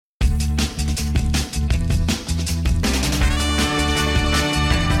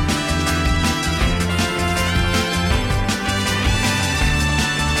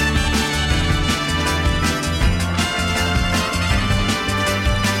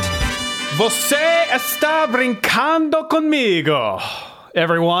Você está brincando conmigo,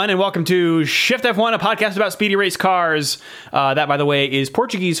 everyone, and welcome to Shift F1, a podcast about speedy race cars. That, by the way, is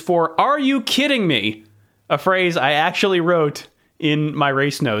Portuguese for "Are you kidding me?" A phrase I actually wrote in my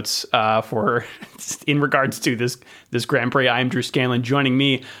race notes for in regards to this Grand Prix. I am Drew Scanlon. Joining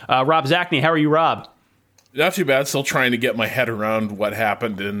me, Rob Zachney. How are you, Rob? Not too bad. Still trying to get my head around what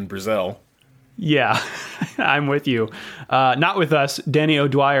happened in Brazil. Yeah, I'm with you. Not with us, Danny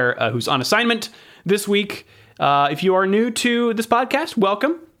O'Dwyer, who's on assignment this week. If you are new to this podcast,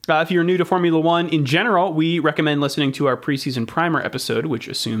 welcome. If you're new to Formula One in general, we recommend listening to our preseason primer episode, which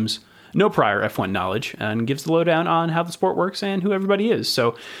assumes no prior F1 knowledge and gives the lowdown on how the sport works and who everybody is.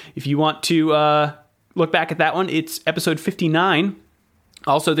 So if you want to look back at that one, it's episode 59.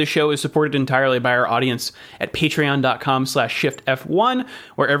 Also, this show is supported entirely by our audience at patreon.com/shiftf1,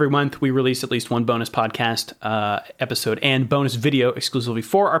 where every month we release at least one bonus podcast episode and bonus video exclusively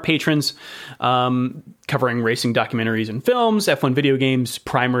for our patrons, covering racing documentaries and films, F1 video games,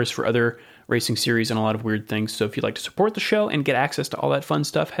 primers for other racing series, and a lot of weird things. So if you'd like to support the show and get access to all that fun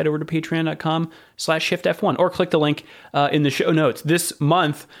stuff, head over to patreon.com/shiftf1 or click the link in the show notes. This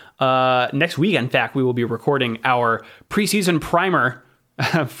month, next week, in fact, we will be recording our preseason primer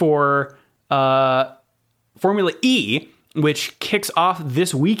for Formula E, which kicks off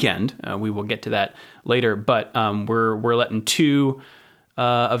this weekend. We will get to that later, but we're letting two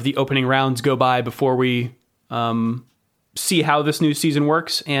of the opening rounds go by before we see how this new season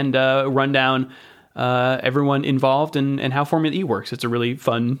works and run down everyone involved and how Formula E works. It's a really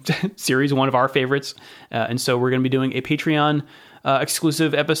fun series, one of our favorites, and so we're going to be doing a Patreon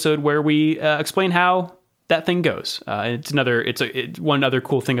exclusive episode where we explain how that thing goes. One other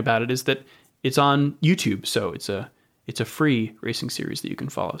cool thing about it is that it's on YouTube, so it's a free racing series that you can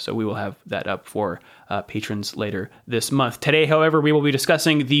follow. So we will have that up for patrons later this month. Today, however, we will be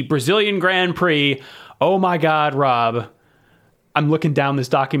discussing the Brazilian Grand Prix. Oh my God, Rob! I'm looking down this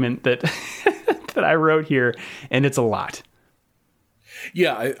document that that I wrote here, and it's a lot.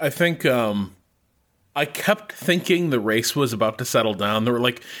 Yeah, I think. I kept thinking the race was about to settle down. There were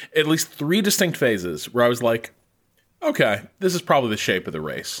like at least three distinct phases where I was like, okay, this is probably the shape of the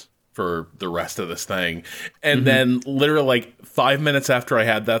race for the rest of this thing. And then literally like 5 minutes after I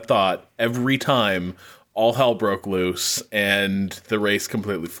had that thought, every time all hell broke loose and the race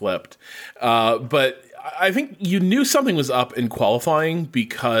completely flipped. But I think you knew something was up in qualifying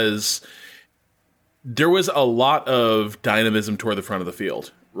because there was a lot of dynamism toward the front of the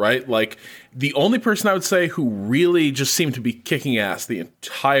field. Right? Like, the only person I would say who really just seemed to be kicking ass the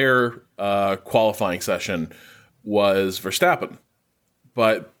entire qualifying session was Verstappen.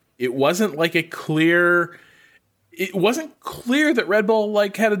 But it wasn't like it wasn't clear that Red Bull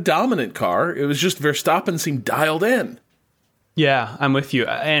like had a dominant car. It was just Verstappen seemed dialed in. Yeah, I'm with you.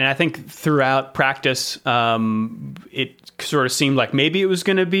 And I think throughout practice, it sort of seemed like maybe it was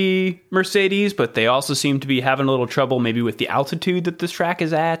going to be Mercedes, but they also seemed to be having a little trouble maybe with the altitude that this track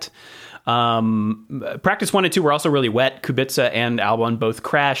is at. Practice 1 and 2 were also really wet. Kubica and Albon both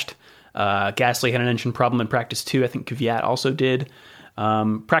crashed. Gasly had an engine problem in practice 2. I think Kvyat also did.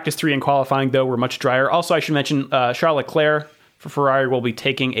 Practice 3 and qualifying, though, were much drier. Also, I should mention Charles Leclerc for Ferrari will be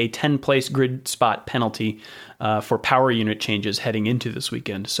taking a 10-place grid spot penalty for power unit changes heading into this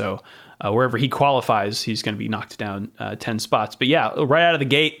weekend. So wherever he qualifies, he's going to be knocked down 10 spots. But yeah, right out of the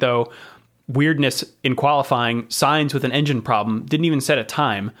gate, though, weirdness in qualifying. Sainz with an engine problem, didn't even set a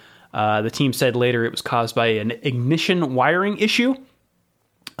time. The team said later it was caused by an ignition wiring issue.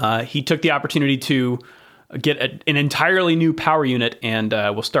 He took the opportunity to get an entirely new power unit and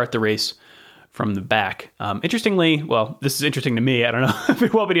will start the race from the back. Interestingly, well, this is interesting to me. I don't know if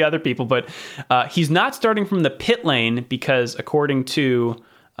it will be to other people, but he's not starting from the pit lane because, according to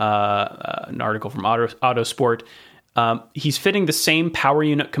an article from Autosport, he's fitting the same power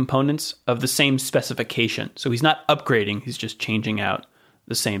unit components of the same specification. So he's not upgrading. He's just changing out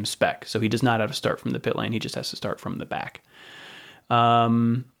the same spec. So he does not have to start from the pit lane. He just has to start from the back.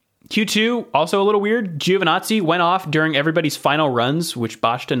 Q2, also a little weird. Giovinazzi went off during everybody's final runs, which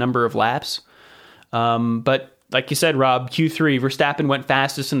botched a number of laps. But like you said, Rob, Q3, Verstappen went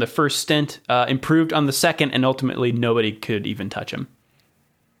fastest in the first stint, improved on the second, and ultimately nobody could even touch him.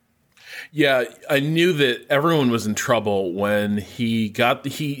 Yeah, I knew that everyone was in trouble when he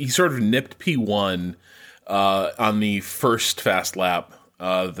sort of nipped P1 on the first fast lap.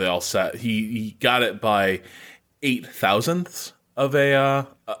 They all set. He got it by 0.008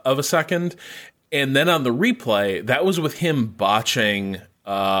 of a second, and then on the replay, that was with him botching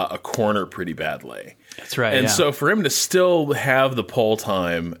a corner pretty badly. That's right. And so for him to still have the pole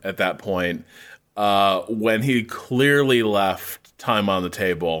time at that point, when he clearly left time on the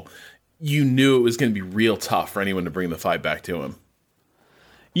table, you knew it was going to be real tough for anyone to bring the fight back to him.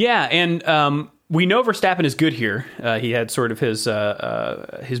 Yeah, and we know Verstappen is good here. He had sort of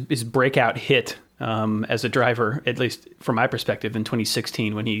his breakout hit as a driver, at least from my perspective, in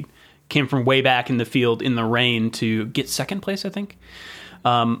 2016 when he came from way back in the field in the rain to get second place, I think.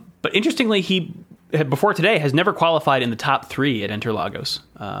 But interestingly, he, before today, has never qualified in the top 3 at Interlagos.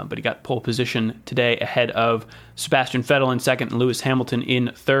 But he got pole position today ahead of Sebastian Vettel in second and Lewis Hamilton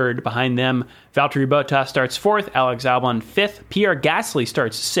in third. Behind them, Valtteri Bottas starts 4th, Alex Albon 5th, Pierre Gasly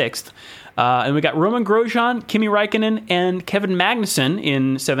starts 6th. And we got Roman Grosjean, Kimi Räikkönen, and Kevin Magnussen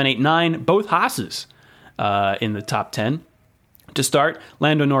in 7, 8, 9, both Haas's in the top 10. To start,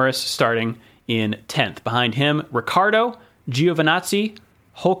 Lando Norris starting in 10th. Behind him, Ricciardo, Giovinazzi,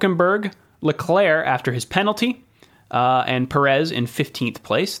 Hülkenberg, Leclerc after his penalty, and Perez in 15th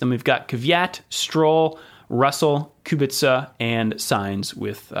place. Then we've got Kvyat, Stroll, Russell, Kubica, and Sainz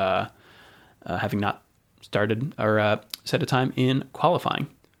with having not started or set a time in qualifying.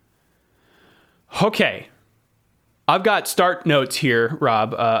 Okay. I've got start notes here,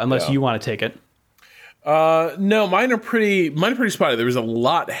 Rob, unless you want to take it. No, mine are pretty spotty. There was a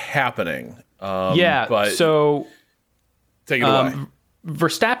lot happening. But so take it away.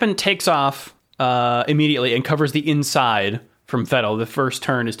 Verstappen takes off immediately and covers the inside from Vettel. The first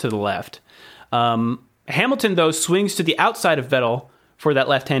turn is to the left. Hamilton, though, swings to the outside of Vettel for that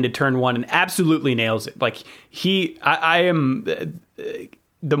left-handed turn 1 and absolutely nails it. Like I am.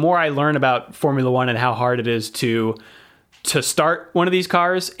 The more I learn about Formula One and how hard it is to start one of these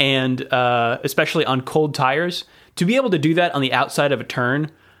cars, and especially on cold tires, to be able to do that on the outside of a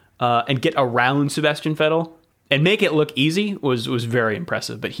turn and get around Sebastian Vettel and make it look easy was very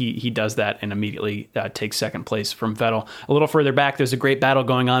impressive. But he does that and immediately takes second place from Vettel. A little further back, there's a great battle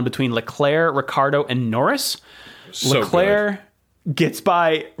going on between Leclerc, Ricciardo, and Norris. So Leclerc gets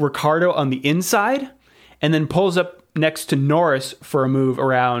by Ricciardo on the inside and then pulls up next to Norris for a move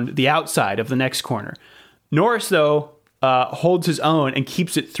around the outside of the next corner. Norris, though, holds his own and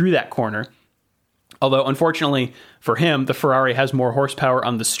keeps it through that corner. Although, unfortunately for him, the Ferrari has more horsepower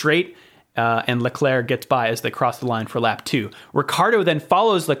on the straight, and Leclerc gets by as they cross the line for lap 2. Ricciardo then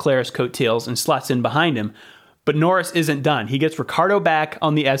follows Leclerc's coattails and slots in behind him, but Norris isn't done. He gets Ricciardo back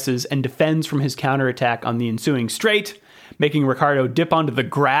on the S's and defends from his counterattack on the ensuing straight, making Ricciardo dip onto the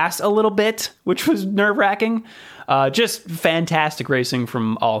grass a little bit, which was nerve-wracking. Just fantastic racing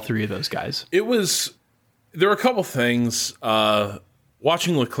from all 3 of those guys. There were a couple things.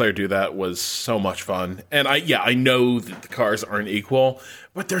 Watching Leclerc do that was so much fun. And I know that the cars aren't equal,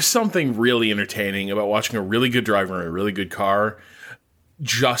 but there's something really entertaining about watching a really good driver in a really good car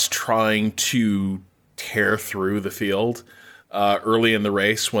just trying to tear through the field early in the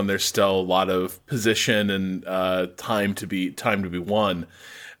race when there's still a lot of position and time to be won.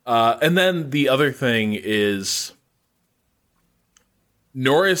 And then the other thing is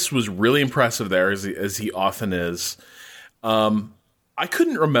Norris was really impressive there, as he often is. I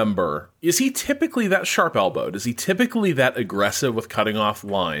couldn't remember. Is he typically that sharp-elbowed? Is he typically that aggressive with cutting off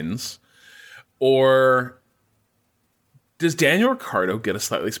lines? Or does Daniel Ricciardo get a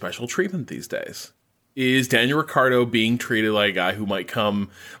slightly special treatment these days? Is Daniel Ricciardo being treated like a guy who might come,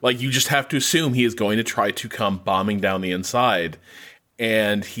 like you just have to assume he is going to try to come bombing down the inside,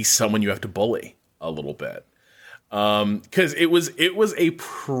 and he's someone you have to bully a little bit? Because it was a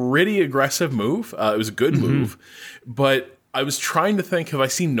pretty aggressive move. It was a good move, but I was trying to think, have I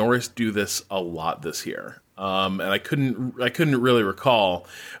seen Norris do this a lot this year? And I couldn't really recall,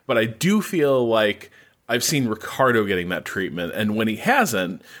 but I do feel like I've seen Ricciardo getting that treatment, and when he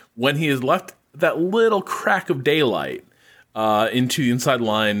hasn't, when he has left that little crack of daylight into the inside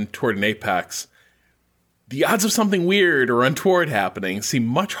line toward an apex, the odds of something weird or untoward happening seem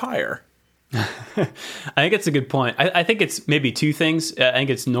much higher. I think it's a good point. I think it's maybe 2 things. I think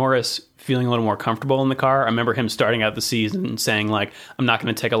it's Norris feeling a little more comfortable in the car. I remember him starting out the season saying, like, I'm not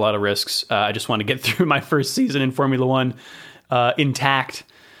going to take a lot of risks. I just want to get through my first season in Formula One intact,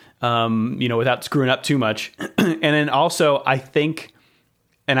 without screwing up too much. And then also, I think,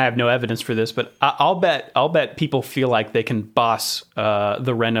 and I have no evidence for this, but I'll bet people feel like they can boss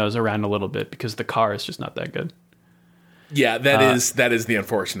the Renaults around a little bit because the car is just not that good. Yeah, that is the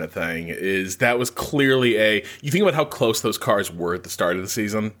unfortunate thing, is that was clearly you think about how close those cars were at the start of the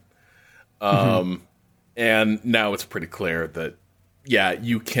season. And now it's pretty clear that, yeah,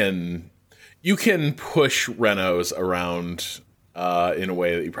 you can push Renaults around in a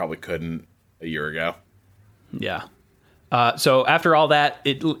way that you probably couldn't a year ago. Yeah. So after all that,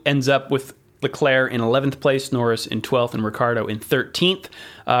 it ends up with Leclerc in 11th place, Norris in 12th, and Ricciardo in 13th.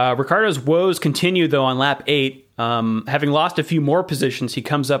 Ricciardo's woes continue, though, on lap 8. Having lost a few more positions, he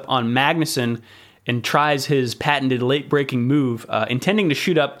comes up on Magnussen and tries his patented late-braking move, intending to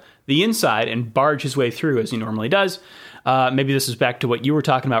shoot up the inside and barge his way through as he normally does. Maybe this is back to what you were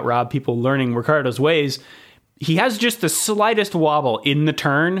talking about, Rob, people learning Ricciardo's ways. He has just the slightest wobble in the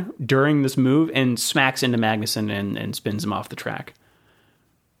turn during this move and smacks into Magnussen and spins him off the track.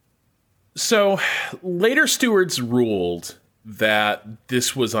 So later stewards ruled that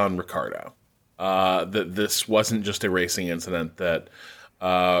this was on Ricciardo, that this wasn't just a racing incident, that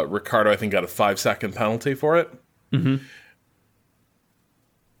Ricciardo, I think, got a 5-second penalty for it. Mm-hmm.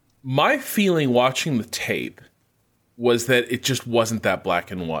 My feeling watching the tape was that it just wasn't that black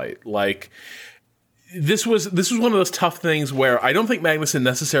and white. Like, this was one of those tough things where I don't think Magnussen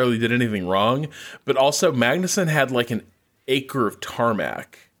necessarily did anything wrong, but also Magnussen had like an acre of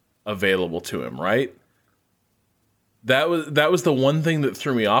tarmac available to him, right? That was the one thing that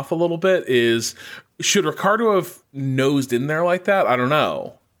threw me off a little bit. Is should Ricciardo have nosed in there like that? I don't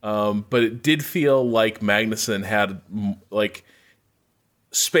know, but it did feel like Magnussen had like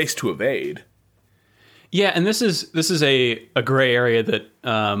space to evade. Yeah, and this is a gray area that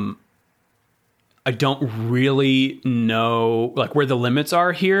I don't really know like where the limits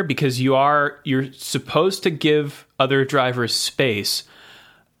are here, because you're supposed to give other drivers space,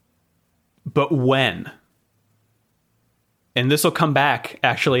 but when? And this will come back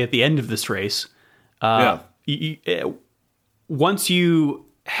actually at the end of this race. Once you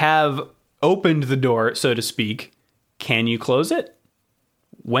have opened the door, so to speak, can you close it?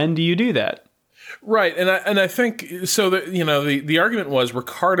 When do you do that? Right, and I think so. The argument was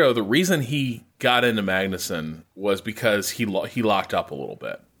Ricciardo. The reason he got into Magnussen was because he locked up a little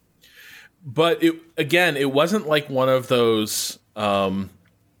bit. But it wasn't like one of those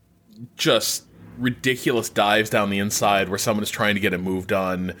just ridiculous dives down the inside where someone is trying to get a move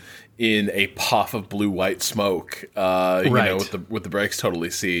done in a puff of blue-white smoke, with the brakes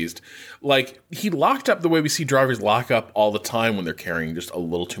totally seized. Like, he locked up the way we see drivers lock up all the time when they're carrying just a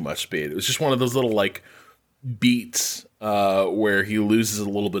little too much speed. It was just one of those little, like, beats where he loses a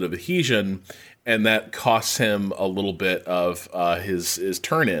little bit of adhesion, and that costs him a little bit of his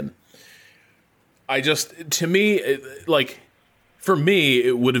turn-in. For me,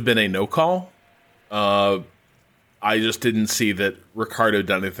 it would have been a no-call. I just didn't see that Ricciardo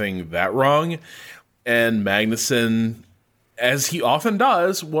done anything that wrong. And Magnussen, as he often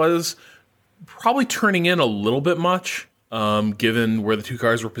does, was probably turning in a little bit much, given where the two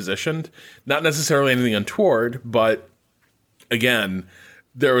cars were positioned. Not necessarily anything untoward, but again,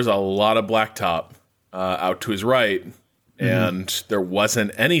 there was a lot of blacktop out to his right, and there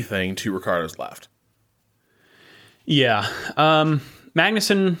wasn't anything to Ricciardo's left. Yeah.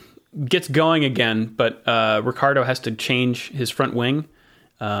 Magnussen gets going again, but Ricciardo has to change his front wing,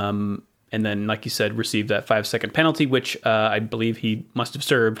 and then, like you said, receive that 5-second penalty, which I believe he must have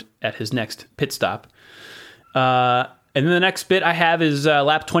served at his next pit stop. And then the next bit I have is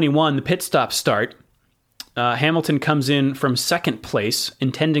lap 21, the pit stop start. Hamilton comes in from second place,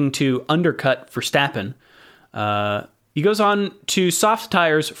 intending to undercut Verstappen. He goes on to soft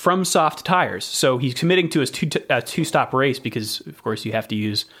tires from soft tires, so he's committing to his two-stop race because, of course, you have to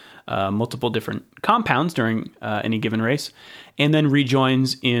use multiple different compounds during any given race, and then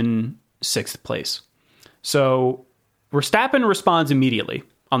rejoins in sixth place. So Verstappen responds immediately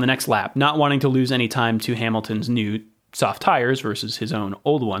on the next lap, not wanting to lose any time to Hamilton's new soft tires versus his own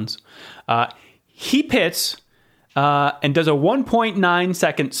old ones. He pits and does a 1.9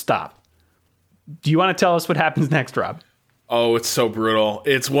 second stop. Do you want to tell us what happens next, Rob? Oh, it's so brutal.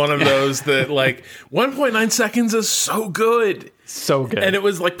 It's one of those that, like, 1.9 seconds is so good. So good. And it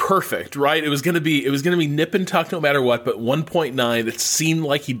was, like, perfect, right? It was going to be nip and tuck no matter what, but 1.9, it seemed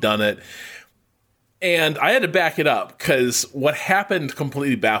like he'd done it. And I had to back it up because what happened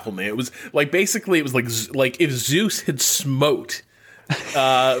completely baffled me. It was, like, basically, it was like if Zeus had smoked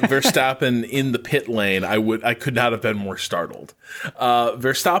Verstappen in the pit lane, I could not have been more startled.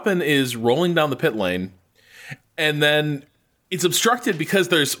 Verstappen is rolling down the pit lane, and then it's obstructed because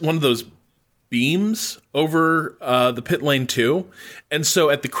there's one of those beams over the pit lane too, and so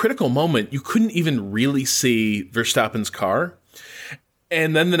at the critical moment, you couldn't even really see Verstappen's car.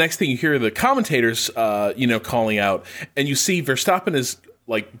 And then the next thing you hear the commentators, calling out, and you see Verstappen is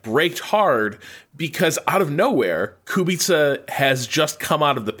like braked hard because out of nowhere, Kubica has just come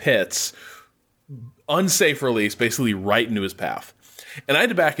out of the pits, unsafe release, basically right into his path. And I had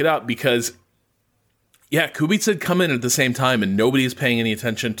to back it up because, yeah, Kubica had come in at the same time and nobody is paying any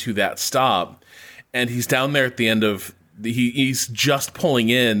attention to that stop. And he's down there at the end of, he's just pulling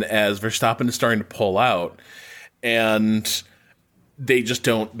in as Verstappen is starting to pull out. And they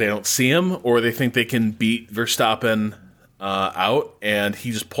don't see him, or they think they can beat Verstappen out, and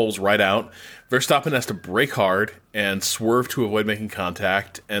he just pulls right out. Verstappen has to brake hard and swerve to avoid making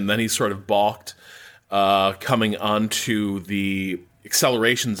contact, and then he's sort of balked coming onto the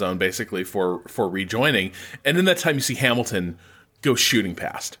acceleration zone, basically, for rejoining. And in that time, you see Hamilton go shooting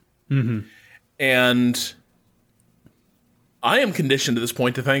past. Mm-hmm. And I am conditioned at this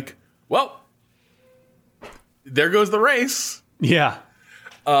point to think, well, there goes the race. Yeah.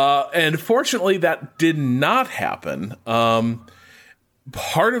 And fortunately, that did not happen.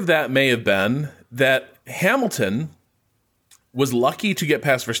 Part of that may have been that Hamilton was lucky to get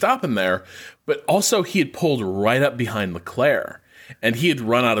past Verstappen there, but also he had pulled right up behind Leclerc, and he had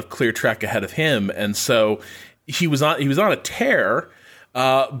run out of clear track ahead of him, and so he was on a tear,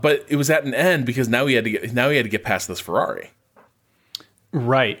 but it was at an end because now he had to get past this Ferrari.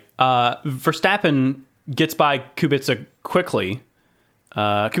 Right. Verstappen gets by Kubica quickly.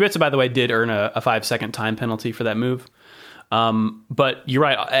 Kubica, by the way, did earn a 5-second time penalty for that move. But you're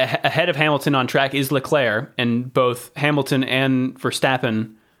right. Ahead of Hamilton on track is Leclerc, and both Hamilton and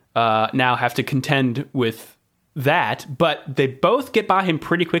Verstappen now have to contend with that. But they both get by him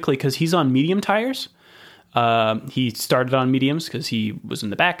pretty quickly because he's on medium tires. He started on mediums because he was in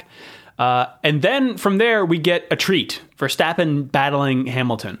the back. And then from there, we get a treat. Verstappen battling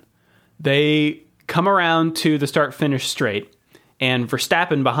Hamilton. They come around to the start-finish straight, and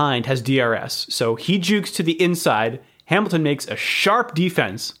Verstappen behind has DRS. So he jukes to the inside. Hamilton makes a sharp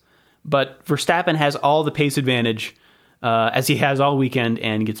defense, but Verstappen has all the pace advantage, as he has all weekend,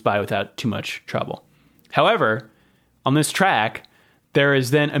 and gets by without too much trouble. However, on this track, there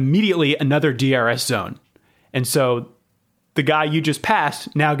is then immediately another DRS zone. And so the guy you just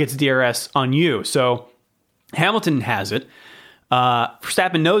passed now gets DRS on you. So Hamilton has it.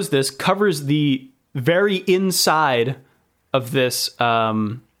 Verstappen knows this, covers the very inside of this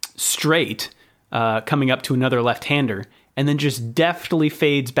straight, coming up to another left-hander, and then just deftly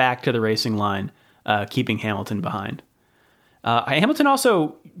fades back to the racing line, keeping Hamilton behind. Hamilton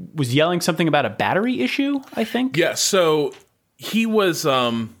also was yelling something about a battery issue, I think. Yeah, so he was...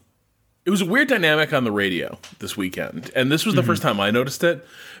 it was a weird dynamic on the radio this weekend, and this was the first time I noticed it,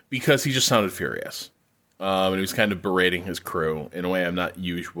 because he just sounded furious. And he was kind of berating his crew in a way I'm not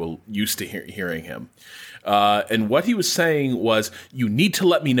used to hearing him. And what he was saying was, you need to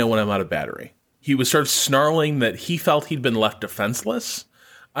let me know when I'm out of battery. He was sort of snarling that he felt he'd been left defenseless,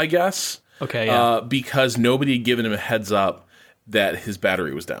 I guess. Okay, yeah. Because nobody had given him a heads up that his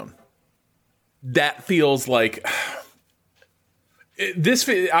battery was down. That feels like... I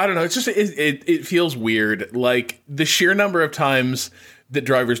don't know. It's just it feels weird. Like the sheer number of times that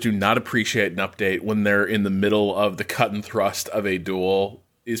drivers do not appreciate an update when they're in the middle of the cut and thrust of a duel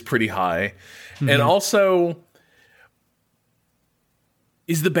is pretty high. Mm-hmm. And also,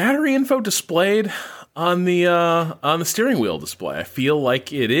 is the battery info displayed on the steering wheel display? I feel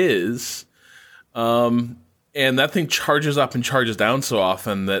like it is. And that thing charges up and charges down so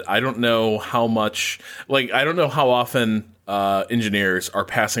often that I don't know how much. Like I don't know how often. Engineers are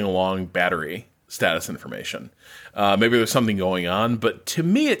passing along battery status information. Maybe there's something going on, but to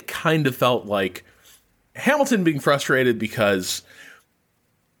me it kind of felt like Hamilton being frustrated because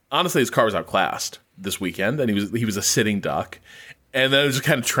honestly his car was outclassed this weekend, and he was a sitting duck, and then it was just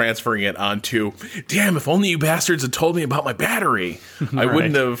kind of transferring it onto, damn, if only you bastards had told me about my battery, I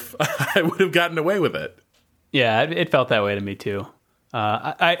would have gotten away with it. Yeah, it felt that way to me too.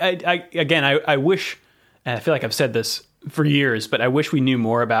 I wish, and I feel like I've said this for years, but I wish we knew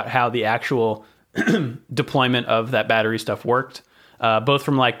more about how the actual deployment of that battery stuff worked, both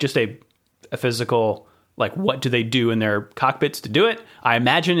from like just a physical, like what do they do in their cockpits to do it. I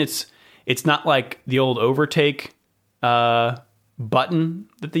imagine it's not like the old overtake button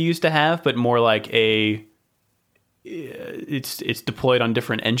that they used to have, but more like it's deployed on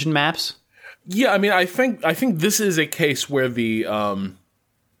different engine maps. Yeah, I mean, I think this is a case where the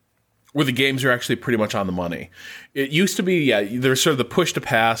games are actually pretty much on the money. It used to be, there's sort of the push to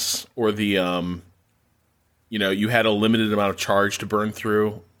pass, or the, you had a limited amount of charge to burn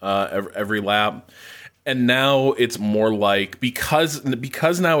through every lap. And now it's more like, because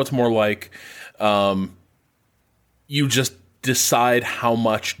now it's more like you just decide how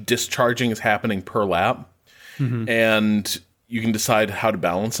much discharging is happening per lap, and you can decide how to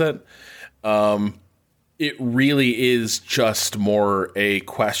balance it. It really is just more a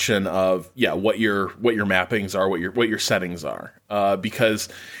question of what your mappings are, what your settings are, because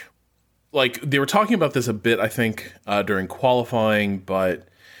like they were talking about this a bit, I think, during qualifying, but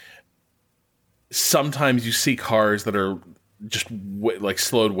sometimes you see cars that are just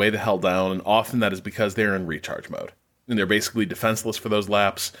slowed way the hell down, and often that is because they're in recharge mode. and they're basically defenseless for those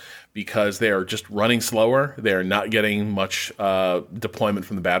laps because they are just running slower. They are not getting much deployment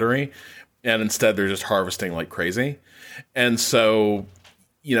from the battery, and instead they're just harvesting like crazy. And so,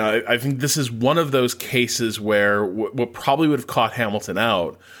 I think this is one of those cases where what probably would have caught Hamilton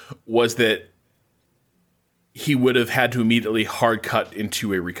out was that he would have had to immediately hard cut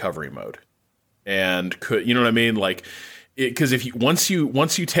into a recovery mode, and could, you know what I mean? Like, because once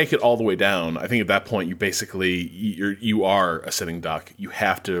you take it all the way down, I think at that point you are a sitting duck. You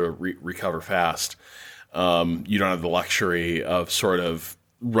have to recover fast. You don't have the luxury of sort of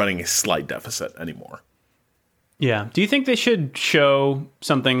running a slight deficit anymore. Yeah. Do you think they should show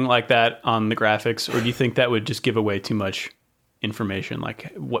something like that on the graphics, or do you think that would just give away too much information,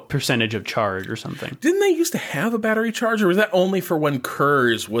 like what percentage of charge or something? Didn't they used to have a battery charge, or was that only for when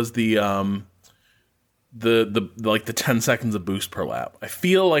Kerrs was the 10 seconds of boost per lap? I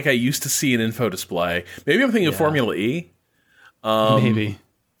feel like I used to see an info display. Maybe I'm thinking of Formula E. Maybe.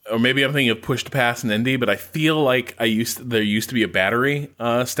 Or maybe I'm thinking of push to pass in Indy, but I feel like there used to be a battery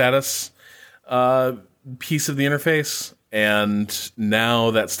status piece of the interface, and now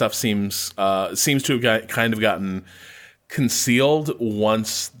that stuff seems to have kind of gotten concealed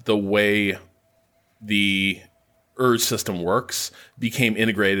once the way the URS system works became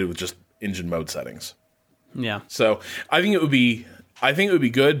integrated with just engine mode settings. Yeah. So I think it would be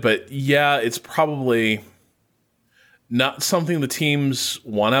good, but yeah, it's probably not something the teams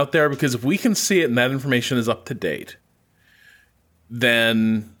want out there, because if we can see it and that information is up to date,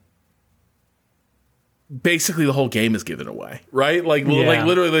 then basically the whole game is given away, right? Like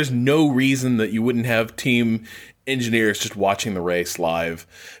literally there's no reason that you wouldn't have team engineers just watching the race live,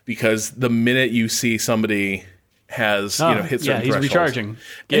 because the minute you see somebody has hit certain he's thresholds, recharging.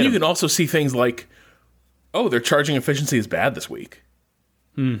 And you can also see things like, oh, their charging efficiency is bad this week.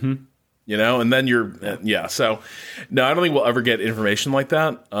 Mm-hmm. And then so no, I don't think we'll ever get information like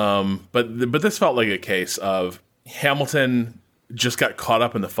that. But this felt like a case of Hamilton just got caught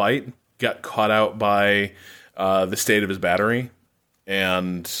up in the fight, got caught out by the state of his battery,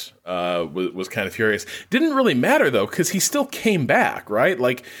 and was kind of furious. Didn't really matter though, because he still came back, right?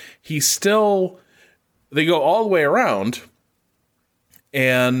 Like they go all the way around,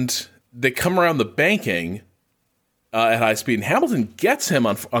 and they come around the banking at high speed, and Hamilton gets him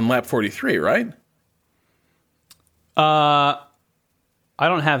on lap 43, right? I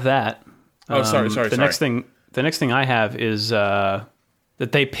don't have that. Oh, sorry. The next thing I have is that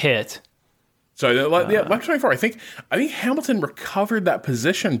they pit. Sorry, lap 24. I think Hamilton recovered that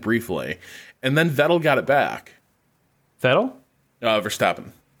position briefly, and then Vettel got it back. Vettel?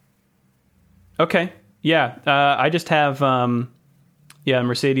 Verstappen. Okay. Yeah. I just have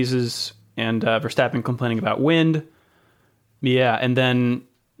Mercedes's and Verstappen complaining about wind. Yeah, and then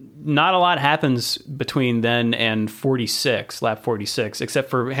not a lot happens between then and lap 46, except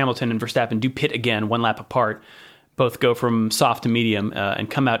for Hamilton and Verstappen do pit again, one lap apart. Both go from soft to medium and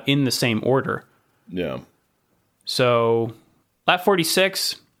come out in the same order. Yeah. So lap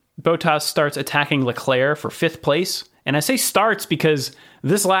 46, Bottas starts attacking Leclerc for 5th place. And I say starts because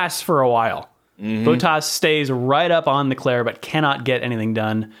this lasts for a while. Mm-hmm. Bottas stays right up on Leclerc but cannot get anything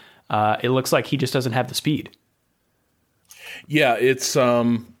done. It looks like he just doesn't have the speed. Yeah, it's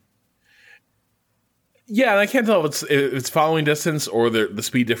and I can't tell if it's following distance or the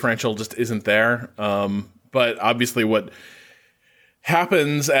speed differential just isn't there. But obviously what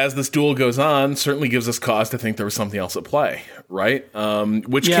happens as this duel goes on certainly gives us cause to think there was something else at play, right?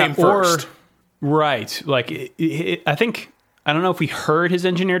 Which came first. Right. Like, I think, I don't know if we heard his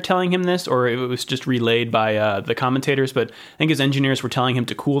engineer telling him this or it was just relayed by the commentators, but I think his engineers were telling him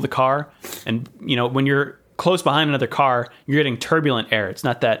to cool the car. And, when you're close behind another car, you're getting turbulent air. It's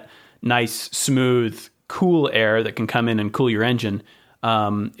not that nice, smooth, cool air that can come in and cool your engine.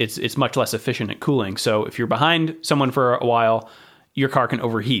 It's much less efficient at cooling. So if you're behind someone for a while, your car can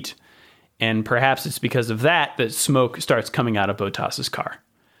overheat. And perhaps it's because of that smoke starts coming out of Bottas's car.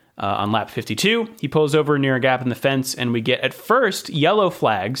 On lap 52, he pulls over near a gap in the fence, and we get, at first, yellow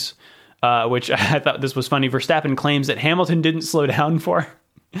flags, which I thought this was funny. Verstappen claims that Hamilton didn't slow down for.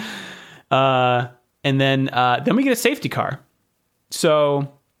 And then we get a safety car.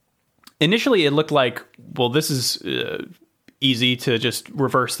 So initially it looked like, well, this is easy to just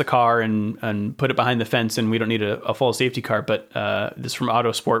reverse the car and put it behind the fence, and we don't need a full safety car. But this from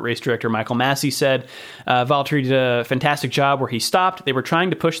Autosport race director Michael Massey said, Valtteri did a fantastic job where he stopped. They were trying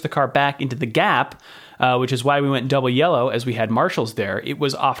to push the car back into the gap, which is why we went double yellow as we had marshals there. It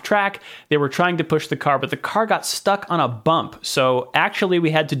was off track. They were trying to push the car, but the car got stuck on a bump. So actually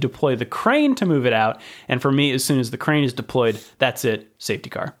we had to deploy the crane to move it out. And for me, as soon as the crane is deployed, that's it, safety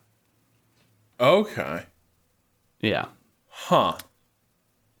car. Okay. Yeah. Huh.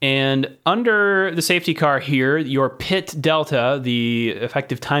 And under the safety car here, your pit delta, the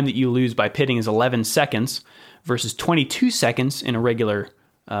effective time that you lose by pitting, is 11 seconds versus 22 seconds in a regular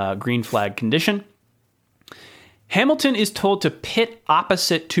green flag condition. Hamilton is told to pit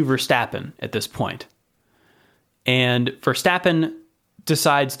opposite to Verstappen at this point. And Verstappen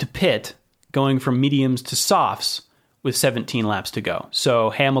decides to pit, going from mediums to softs with 17 laps to go. So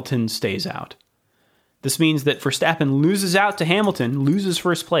Hamilton stays out. This means that Verstappen loses out to Hamilton, loses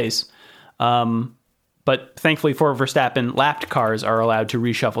first place. But thankfully for Verstappen, lapped cars are allowed to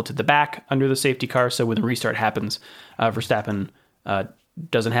reshuffle to the back under the safety car. So when the restart happens, Verstappen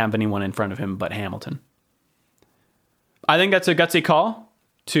doesn't have anyone in front of him but Hamilton. I think that's a gutsy call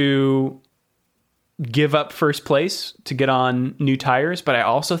to give up first place to get on new tires, but I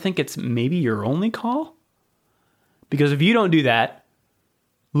also think it's maybe your only call. Because if you don't do that,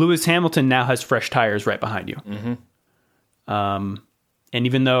 Lewis Hamilton now has fresh tires right behind you. Mm-hmm. And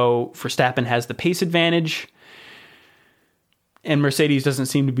even though Verstappen has the pace advantage, and Mercedes doesn't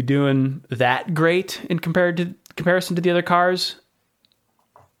seem to be doing that great in comparison to the other cars,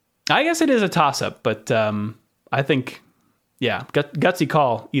 I guess it is a toss-up, but I think, yeah, gutsy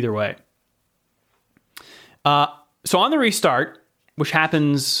call either way. So on the restart, which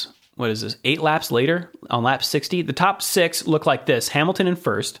happens, 8 laps later, on lap 60, the top 6 look like this. Hamilton in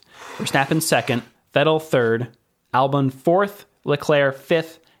first, Verstappen second, Vettel third, Albon fourth, Leclerc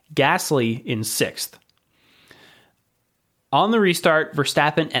fifth, Gasly in sixth. On the restart,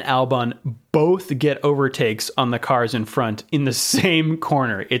 Verstappen and Albon both get overtakes on the cars in front in the same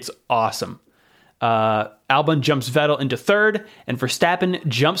corner. It's awesome. Albon jumps Vettel into third, and Verstappen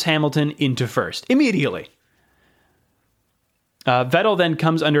jumps Hamilton into first immediately. Vettel then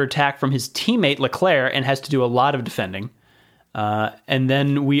comes under attack from his teammate Leclerc and has to do a lot of defending. And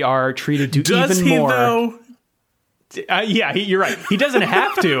then we are treated to Does even he, more. Though? Yeah, you're right. He doesn't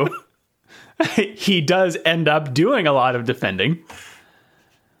have to. He does end up doing a lot of defending.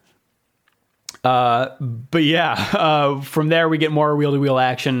 But yeah, from there we get more wheel-to-wheel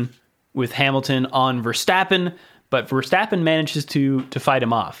action with Hamilton on Verstappen, but Verstappen manages to fight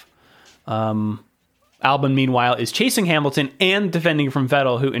him off. Albon, meanwhile, is chasing Hamilton and defending from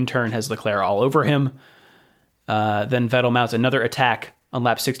Vettel, who in turn has Leclerc all over him. Then Vettel mounts another attack on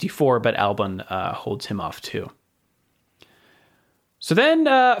lap 64, but Albon holds him off too. So then,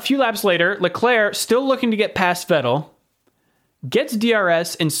 a few laps later, Leclerc, still looking to get past Vettel, gets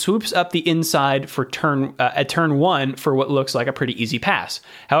DRS and swoops up the inside for at turn 1 for what looks like a pretty easy pass.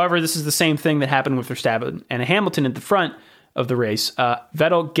 However, this is the same thing that happened with Verstappen and Hamilton at the front of the race.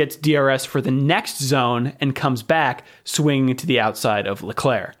 Vettel gets DRS for the next zone and comes back, swinging to the outside of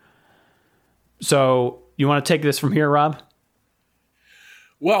Leclerc. So, you want to take this from here, Rob?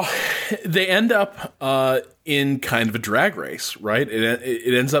 Well, they end up in kind of a drag race, right?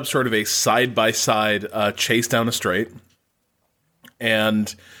 It ends up sort of a side-by-side chase down a straight.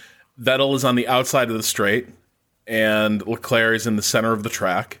 And Vettel is on the outside of the straight, and Leclerc is in the center of the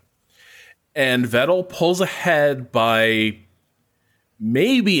track. And Vettel pulls ahead by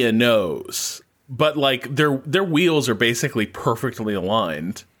maybe a nose, but like their wheels are basically perfectly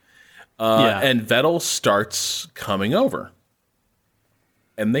aligned. And Vettel starts coming over.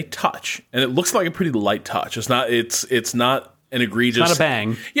 And they touch, and it looks like a pretty light touch. It's not an egregious, it's not a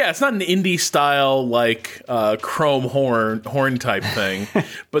bang. Yeah, it's not an indie style like chrome horn type thing,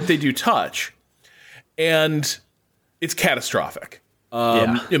 but they do touch, and it's catastrophic.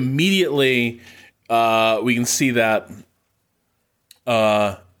 Immediately, we can see that.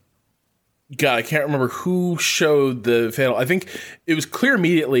 God, I can't remember who showed the fatal. I think it was clear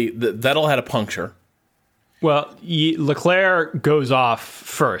immediately that Vettel had a puncture. Well, Leclerc goes off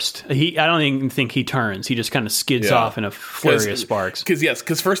first. I don't even think he turns. He just kind of skids off in a flurry of sparks.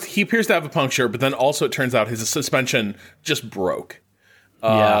 Because first he appears to have a puncture, but then also it turns out his suspension just broke.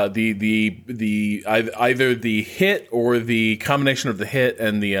 Either the hit or the combination of the hit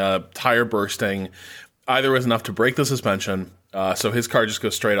and the tire bursting, either was enough to break the suspension. So his car just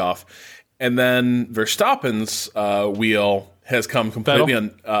goes straight off. And then Verstappen's wheel has come completely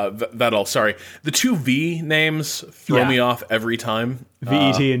Vettel, sorry. The two V names throw me off every time.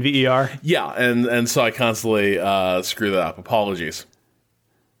 VET and VER. Yeah, and so I constantly screw that up. Apologies.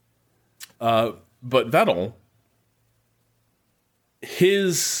 But Vettel,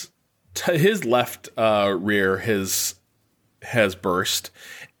 his left rear has burst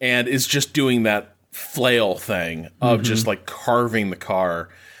and is just doing that flail thing of just like carving the car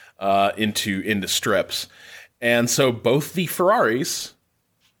into strips. And so both the Ferraris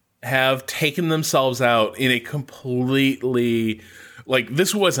have taken themselves out in a completely Like,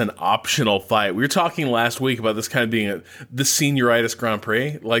 this was an optional fight. We were talking last week about this kind of being the senioritis Grand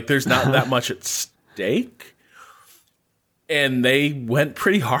Prix. Like, there's not that much at stake. And they went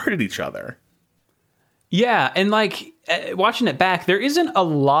pretty hard at each other. Yeah, and like watching it back, there isn't a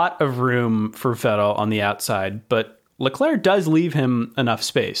lot of room for Vettel on the outside, but Leclerc does leave him enough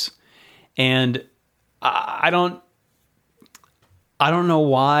space. And I don't know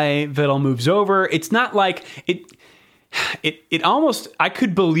why Vettel moves over. It's not like it almost, I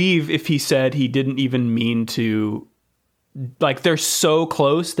could believe if he said he didn't even mean to, like, they're so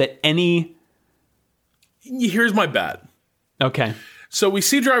close that Here's my bet. Okay. So we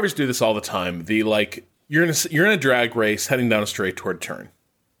see drivers do this all the time. You're in a drag race heading down a straight toward a turn.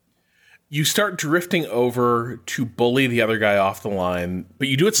 You start drifting over to bully the other guy off the line, but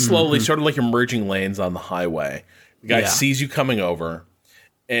you do it slowly, sort of like you're merging lanes on the highway. The guy sees you coming over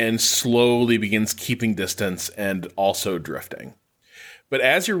and slowly begins keeping distance and also drifting. But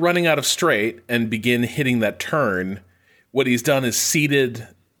as you're running out of straight and begin hitting that turn, what he's done is seeded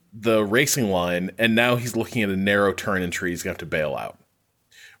the racing line, and now he's looking at a narrow turn and he's going to have to bail out.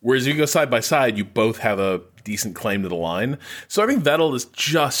 Whereas if you go side by side, you both have a decent claim to the line. So I think Vettel is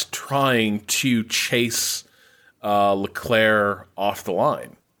just trying to chase Leclerc off the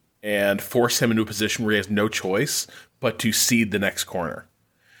line and force him into a position where he has no choice but to cede the next corner.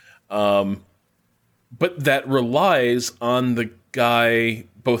 But that relies on the guy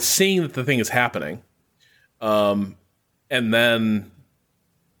both seeing that the thing is happening and then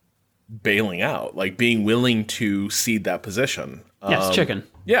bailing out, like being willing to cede that position. Yes, chicken.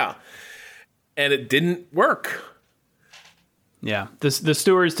 Yeah. And it didn't work. Yeah. The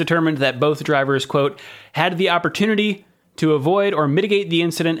stewards determined that both drivers, quote, had the opportunity to avoid or mitigate the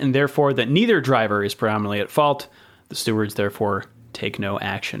incident and therefore that neither driver is predominantly at fault. The stewards therefore take no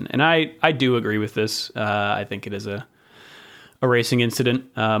action. And I do agree with this. I think it is a racing incident.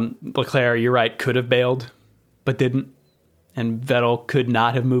 Leclerc, you're right, could have bailed, but didn't. And Vettel could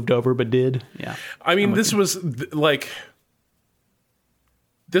not have moved over, but did. Yeah. I mean, this was a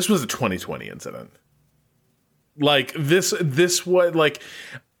 2020 incident. Like this was like,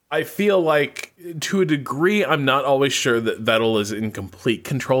 I feel like to a degree, I'm not always sure that Vettel is in complete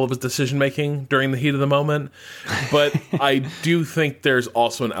control of his decision making during the heat of the moment. But I do think there's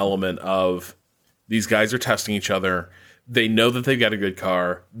also an element of these guys are testing each other. They know that they've got a good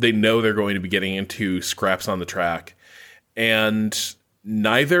car. They know they're going to be getting into scraps on the track. And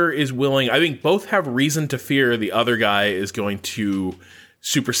neither is willing. I think both have reason to fear the other guy is going to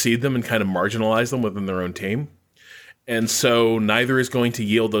supersede them and kind of marginalize them within their own team. And so neither is going to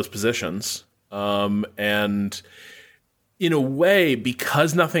yield those positions. And in a way,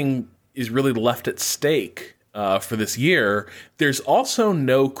 because nothing is really left at stake for this year, there's also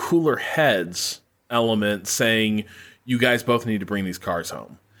no cooler heads element saying you guys both need to bring these cars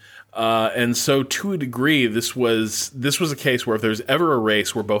home. And so to a degree, this was a case where if there's ever a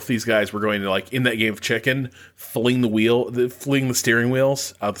race where both these guys were going to, like in that game of chicken, fling the steering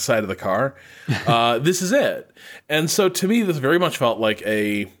wheels out the side of the car, this is it. And so to me, this very much felt like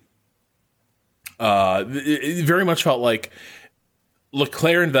it very much felt like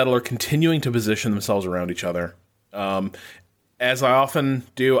Leclerc and Vettel are continuing to position themselves around each other. As I often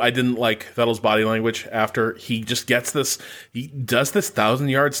do, I didn't like Vettel's body language after. He just gets this, he does this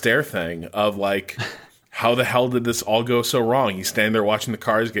 1,000-yard stare thing of like, how the hell did this all go so wrong? He's standing there watching the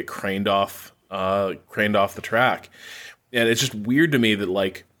cars get craned off the track. And it's just weird to me that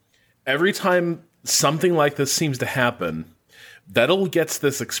like, every time something like this seems to happen, Vettel gets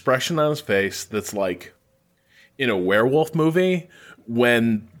this expression on his face that's like in a werewolf movie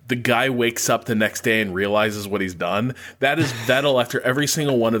when the guy wakes up the next day and realizes what he's done. That is Vettel after every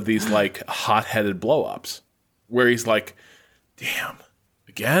single one of these like hot-headed blow-ups where he's like, damn,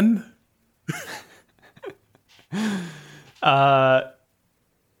 again?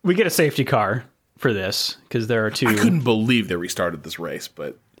 We get a safety car for this because there are two. I couldn't believe they restarted this race,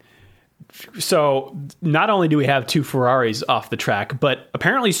 but so not only do we have two Ferraris off the track, but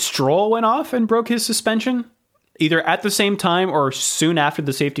apparently Stroll went off and broke his suspension either at the same time or soon after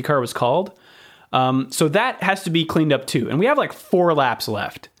the safety car was called. So that has to be cleaned up too. And we have like 4 laps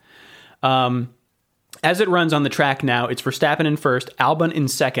left. As it runs on the track now, it's Verstappen in first, Albon in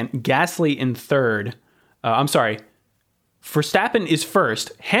second, Gasly in third. Verstappen is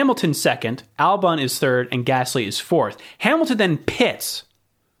first, Hamilton second, Albon is third, and Gasly is fourth. Hamilton then pits,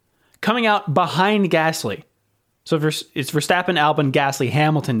 coming out behind Gasly. So it's Verstappen, Albon, Gasly,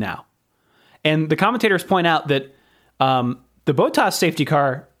 Hamilton now. And the commentators point out that the Bottas safety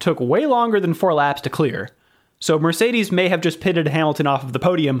car took way longer than 4 laps to clear. So Mercedes may have just pitted Hamilton off of the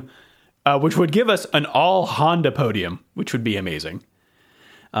podium, which would give us an all-Honda podium, which would be amazing.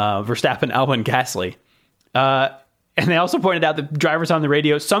 Verstappen, Albon, Gasly. And they also pointed out that drivers on the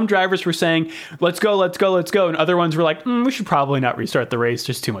radio, some drivers were saying, let's go, let's go, let's go. And other ones were like, we should probably not restart the race.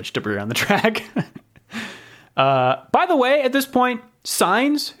 There's too much debris on the track. By the way, at this point,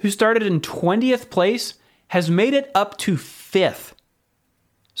 Sainz, who started in 20th place, has made it up to 5th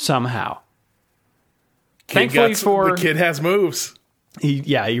somehow. The kid has moves.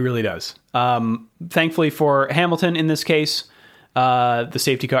 He really does. Thankfully for Hamilton in this case, the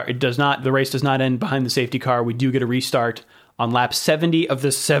safety car, the race does not end behind the safety car. We do get a restart on lap 70 of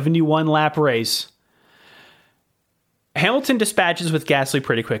the 71 lap race. Hamilton dispatches with Gasly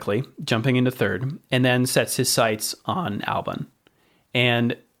pretty quickly, jumping into third, and then sets his sights on Albon.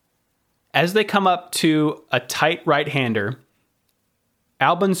 And as they come up to a tight right-hander,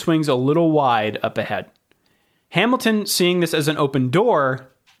 Albon swings a little wide up ahead. Hamilton, seeing this as an open door,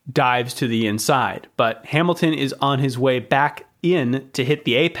 dives to the inside, but Hamilton is on his way back in to hit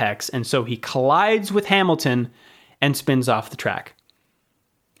the apex, and so he collides with Hamilton and spins off the track.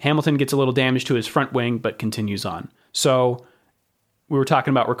 Hamilton gets a little damage to his front wing, but continues on. So we were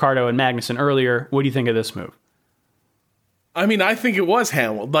talking about Ricciardo and Magnussen earlier. What do you think of this move? I mean, I think it was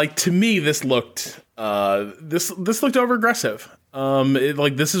Hamilton. Like, to me, this looked this looked over aggressive.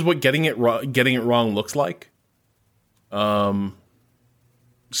 This is what getting it wrong looks like. So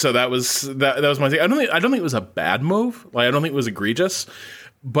that was my thing. I don't think it was a bad move. Like, I don't think it was egregious,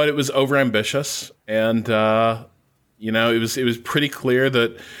 but it was over ambitious, and it was pretty clear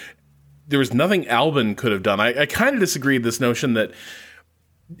that there was nothing Albon could have done. I kind of disagreed this notion that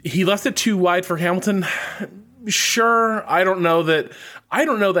he left it too wide for Hamilton. Sure, I don't know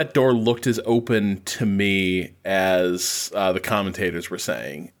that door looked as open to me as the commentators were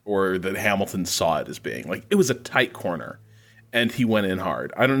saying, or that Hamilton saw it as being. Like, it was a tight corner, and he went in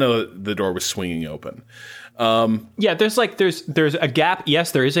hard. I don't know that the door was swinging open. There's a gap.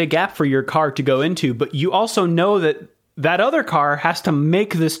 Yes, there is a gap for your car to go into, but you also know that other car has to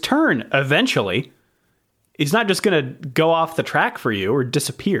make this turn eventually. It's not just going to go off the track for you or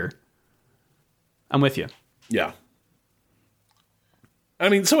disappear. I'm with you. Yeah. I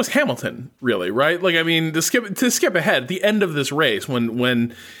mean, so is Hamilton, really, right? Like, I mean, to skip ahead, the end of this race,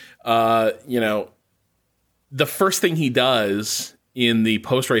 when the first thing he does in the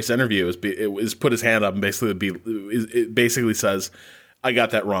post-race interview is put his hand up and basically says, "I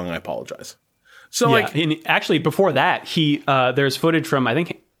got that wrong. I apologize." So, and actually, before that, there's footage from, I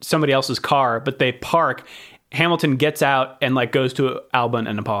think, somebody else's car, but they park. Hamilton gets out and goes to Albon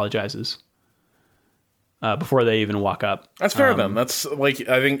and apologizes. Before they even walk up. That's fair then. That's I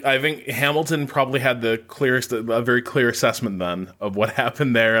think Hamilton probably had a very clear assessment then of what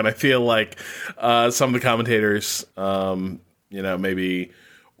happened there, and I feel like some of the commentators, maybe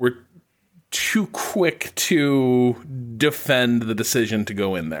were too quick to defend the decision to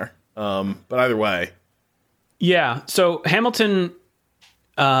go in there. But either way, yeah. So Hamilton,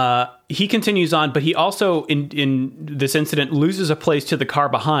 he continues on, but he also, in this incident, loses a place to the car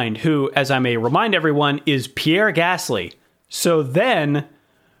behind, who, as I may remind everyone, is Pierre Gasly. So then,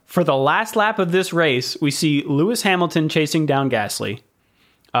 for the last lap of this race, we see Lewis Hamilton chasing down Gasly,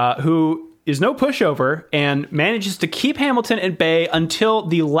 who is no pushover and manages to keep Hamilton at bay until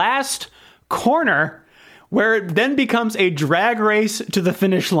the last corner, where it then becomes a drag race to the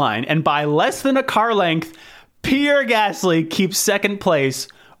finish line. And by less than a car length, Pierre Gasly keeps second place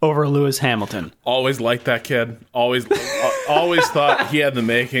over Lewis Hamilton. Always liked that kid. Always thought he had the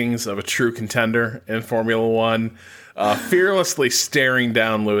makings of a true contender in Formula One. Fearlessly staring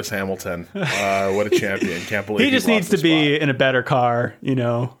down Lewis Hamilton. What a champion. Can't believe he just needs to be in a better car,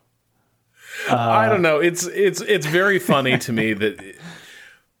 I don't know. It's very funny to me that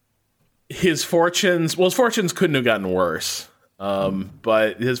his fortunes couldn't have gotten worse.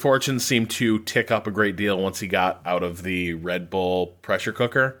 But his fortunes seemed to tick up a great deal once he got out of the Red Bull pressure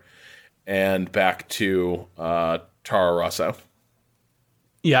cooker and back to Toro Rosso.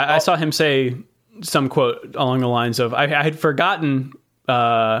 Yeah, I saw him say some quote along the lines of, I had forgotten,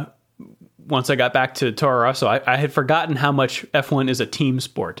 once I got back to Toro Rosso, I had forgotten how much F1 is a team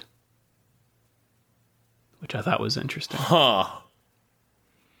sport. Which I thought was interesting. Huh.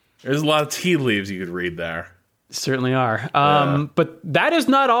 There's a lot of tea leaves you could read there. Certainly are. But that is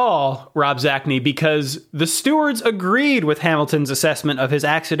not all, Rob Zacny, because the stewards agreed with Hamilton's assessment of his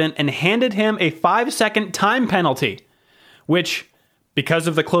accident and handed him a 5-second time penalty, which, because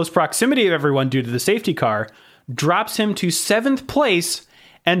of the close proximity of everyone due to the safety car, drops him to 7th place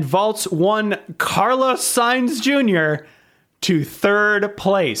and vaults one Carlos Sainz Jr. to 3rd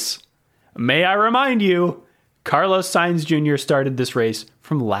place. May I remind you, Carlos Sainz Jr. started this race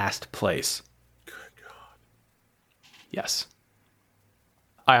from last place. Yes.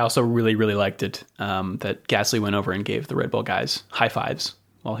 I also really, really liked it that Gasly went over and gave the Red Bull guys high fives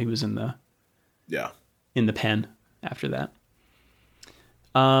while he was in the pen after that.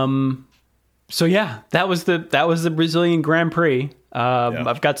 So yeah, that was the Brazilian Grand Prix.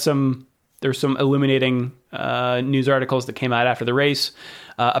 I've got there's some illuminating news articles that came out after the race.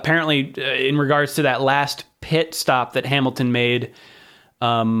 Apparently, in regards to that last pit stop that Hamilton made,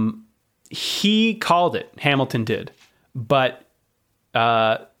 he called it. Hamilton did, but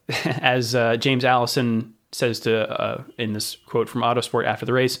as James Allison says in this quote from Autosport after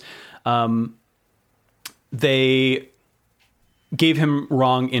the race, they gave him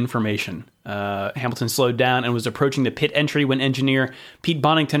wrong information. Hamilton slowed down and was approaching the pit entry when engineer Pete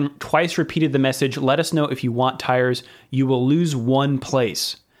Bonington twice repeated the message, "Let us know if you want tires. You will lose one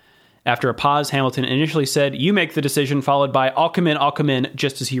place." After a pause, Hamilton initially said, "You make the decision," followed by, I'll come in,"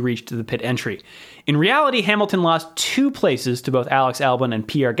 just as he reached the pit entry. In reality, Hamilton lost 2 places to both Alex Albon and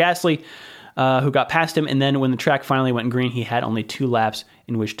Pierre Gasly, who got past him, and then when the track finally went green, he had only 2 laps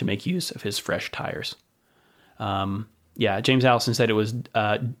in which to make use of his fresh tires. James Allison said it was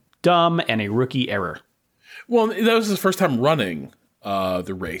dumb and a rookie error. Well, that was his first time running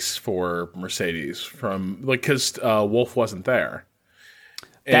the race for Mercedes because Wolff wasn't there.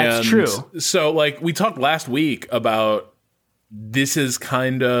 That's true. So, we talked last week about this is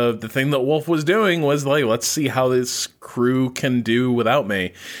kind of the thing that Wolff was doing was let's see how this crew can do without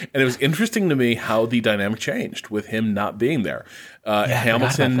me. And it was interesting to me how the dynamic changed with him not being there.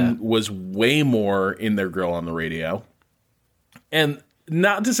 Hamilton was way more in their grill on the radio. And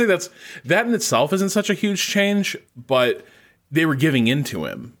not to say that in itself isn't such a huge change, but they were giving in to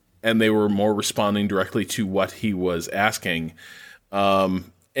him and they were more responding directly to what he was asking.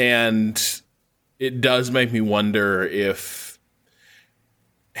 And it does make me wonder if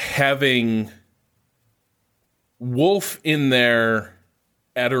having Wolff in there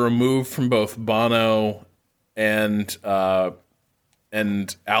at a remove from both Bono and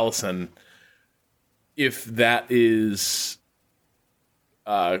Allison, if that is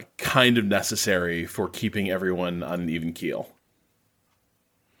kind of necessary for keeping everyone on an even keel.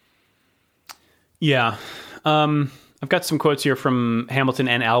 Yeah. I've got some quotes here from Hamilton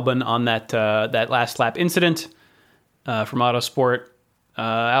and Albon on that last lap incident from Autosport.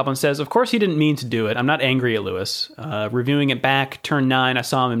 Albon says, "Of course he didn't mean to do it. I'm not angry at Lewis. Reviewing it back, turn 9, I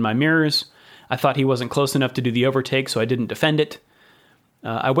saw him in my mirrors. I thought he wasn't close enough to do the overtake, so I didn't defend it.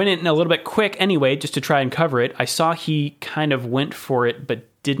 I went in a little bit quick anyway, just to try and cover it. I saw he kind of went for it, but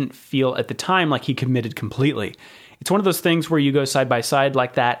didn't feel at the time like he committed completely. It's one of those things where you go side by side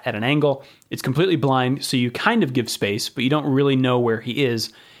like that at an angle. It's completely blind, so you kind of give space, but you don't really know where he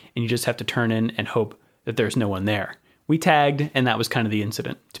is, and you just have to turn in and hope that there's no one there. We tagged, and that was kind of the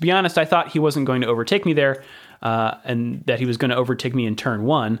incident. To be honest, I thought he wasn't going to overtake me there, and that he was going to overtake me in turn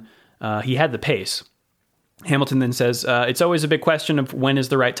 1. He had the pace." Hamilton then says, "It's always a big question of when is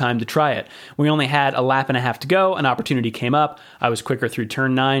the right time to try it. We only had a lap and a half to go. An opportunity came up. I was quicker through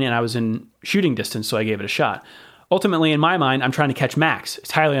turn 9, and I was in shooting distance, so I gave it a shot. Ultimately, in my mind, I'm trying to catch Max.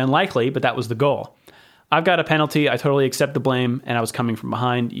 It's highly unlikely, but that was the goal. I've got a penalty. I totally accept the blame, and I was coming from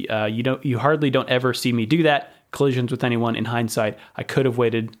behind. You hardly don't ever see me do that. Collisions with anyone in hindsight. I could have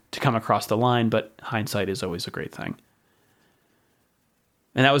waited to come across the line, but hindsight is always a great thing."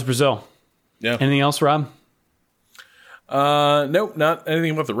 And that was Brazil. Yeah. Anything else, Rob? Nope, not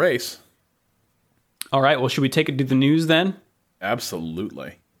anything about the race. All right. Well, should we take it to the news then?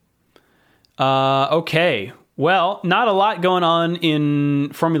 Absolutely. Okay. Well, not a lot going on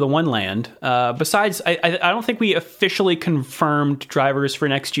in Formula One land. Besides, I don't think we officially confirmed drivers for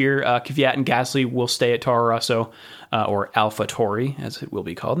next year. Kvyat and Gasly will stay at Toro Rosso, or AlphaTauri, as it will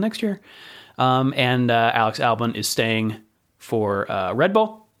be called next year. And Alex Albon is staying for Red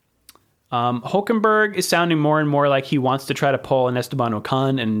Bull. Hülkenberg is sounding more and more like he wants to try to pull an Esteban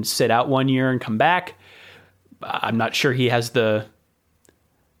Ocon and sit out 1 year and come back. I'm not sure he has the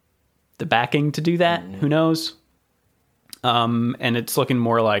backing to do that. Who knows? And it's looking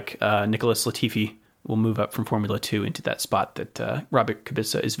more like Nicholas Latifi will move up from Formula 2 into that spot that Robert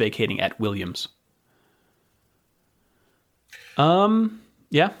Kubica is vacating at Williams.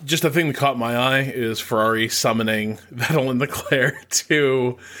 Yeah. Just a thing that caught my eye is Ferrari summoning Vettel and Leclerc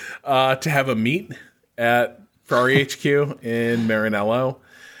to have a meet at Ferrari HQ in Maranello.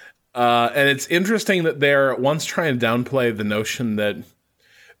 And it's interesting that they're once trying to downplay the notion that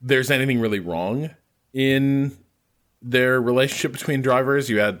there's anything really wrong in their relationship between drivers.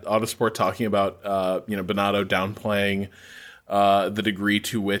 You had Autosport talking about, Binotto downplaying the degree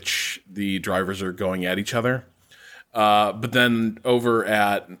to which the drivers are going at each other. But then over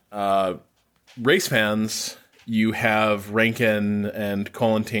at Race Fans, you have Rankin and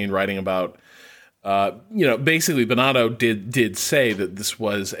Colantine writing about, basically Binotto did say that this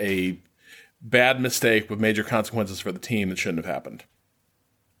was a bad mistake with major consequences for the team that shouldn't have happened.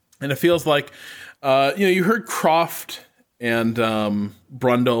 And it feels like, you heard Croft and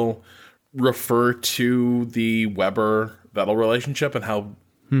Brundle refer to the Weber-Vettel relationship and how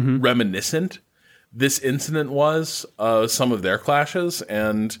reminiscent this incident was some of their clashes.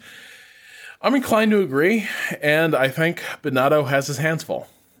 And I'm inclined to agree. And I think Binotto has his hands full.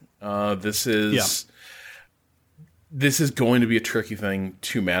 This is going to be a tricky thing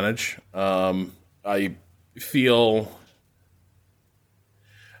to manage.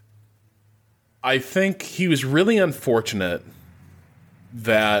 I think he was really unfortunate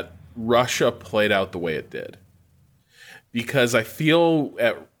that Russia played out the way it did, because I feel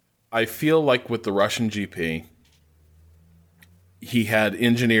like with the Russian GP, he had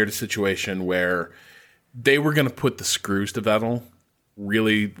engineered a situation where they were going to put the screws to Vettel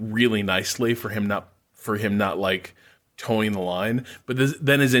really, really nicely for him not like towing the line, but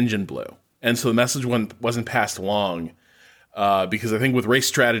then his engine blew, and so the message wasn't passed along. Because I think with race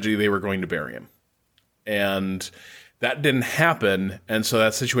strategy, they were going to bury him. And that didn't happen, and so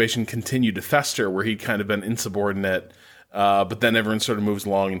that situation continued to fester where he'd kind of been insubordinate, but then everyone sort of moves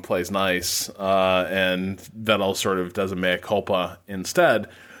along and plays nice, and Vettel sort of does a mea culpa instead.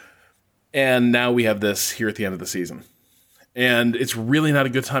 And now we have this here at the end of the season. And it's really not a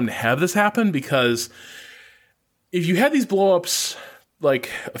good time to have this happen, because if you had these blow-ups like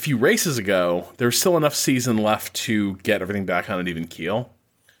a few races ago, there's still enough season left to get everything back on an even keel.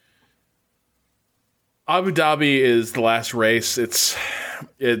 Abu Dhabi is the last race. It's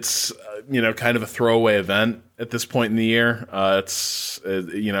kind of a throwaway event at this point in the year. It's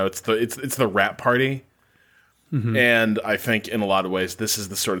the wrap party. Mm-hmm. And I think in a lot of ways, this is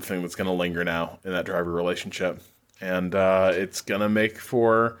the sort of thing that's going to linger now in that driver relationship. And it's going to make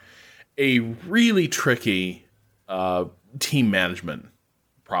for a really tricky team management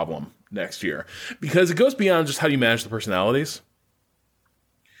problem next year, because it goes beyond just how you manage the personalities.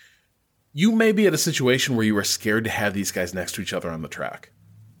 You may be at a situation where you are scared to have these guys next to each other on the track.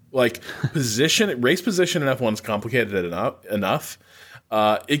 Like race position in F1 is complicated enough.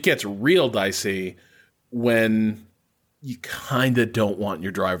 It gets real dicey when you kind of don't want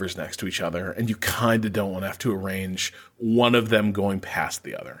your drivers next to each other, and you kind of don't want to have to arrange one of them going past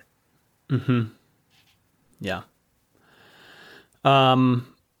the other. Mm-hmm. Yeah.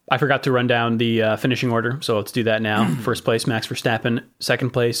 I forgot to run down the finishing order, so let's do that now. First place, Max Verstappen.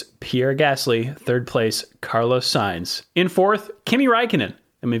 Second place, Pierre Gasly. Third place, Carlos Sainz. In fourth, Kimi Räikkönen.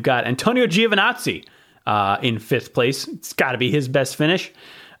 And we've got Antonio Giovinazzi in fifth place. It's got to be his best finish.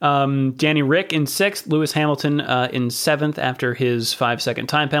 Danny Rick in sixth. Lewis Hamilton in seventh after his 5-second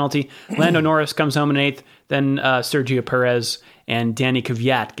time penalty. Lando Norris comes home in eighth. Then Sergio Perez and Danny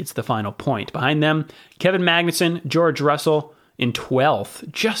Kvyat gets the final point. Behind them, Kevin Magnussen, George Russell in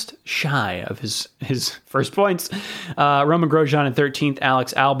 12th, just shy of his first points. Roman Grosjean in 13th.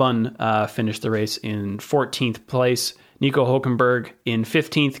 Alex Albon finished the race in 14th place. Nico Hülkenberg in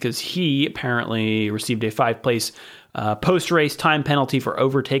 15th because he apparently received a 5-place post-race time penalty for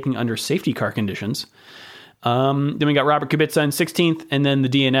overtaking under safety car conditions. Then we got Robert Kubica in 16th, and then the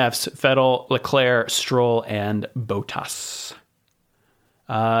DNFs, Vettel, Leclerc, Stroll, and Bottas.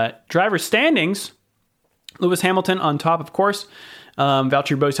 Driver standings, Lewis Hamilton on top, of course.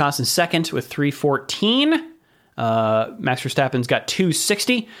 Valtteri Bottas in second with 314. Max Verstappen's got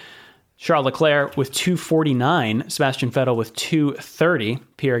 260. Charles Leclerc with 249. Sebastian Vettel with 230.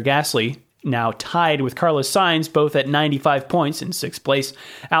 Pierre Gasly now tied with Carlos Sainz, both at 95 points in sixth place.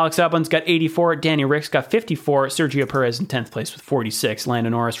 Alex Albon's got 84. Danny Rick's got 54. Sergio Perez in 10th place with 46. Lando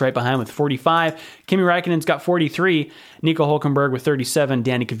Norris right behind with 45. Kimi Räikkönen's got 43. Nico Hülkenberg with 37.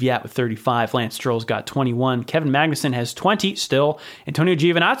 Danny Kvyat with 35. Lance Stroll's got 21. Kevin Magnussen has 20 still. Antonio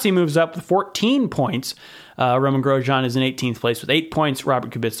Giovinazzi moves up with 14 points. Roman Grosjean is in 18th place with 8 points.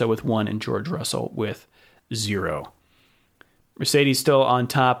 Robert Kubica with 1. And George Russell with 0. Mercedes still on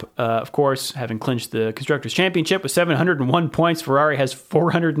top, of course, having clinched the Constructors' Championship with 701 points. Ferrari has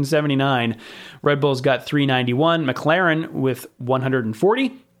 479. Red Bull's got 391. McLaren with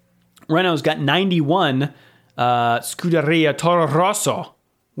 140. Renault's got 91. Scuderia Toro Rosso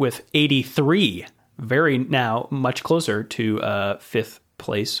with 83. Very now much closer to fifth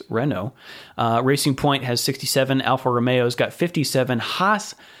place Renault. Racing Point has 67. Alfa Romeo's got 57.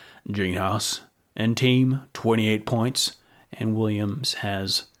 Haas, Gene Haas, and team 28 points. And Williams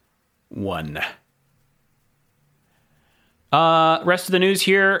has 1. Rest of the news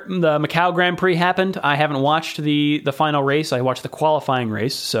here, the Macau Grand Prix happened. I haven't watched the final race. I watched the qualifying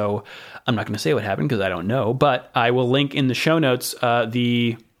race, so I'm not going to say what happened because I don't know. But I will link in the show notes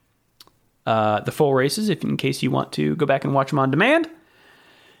the full races in case you want to go back and watch them on demand.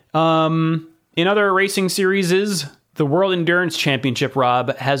 In other racing series, the World Endurance Championship,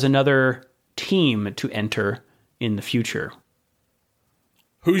 Rob, has another team to enter in the future.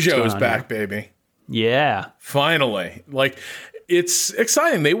 Peugeot is back, baby. Yeah. Finally. Like, it's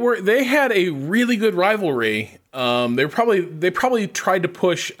exciting. They had a really good rivalry. They probably tried to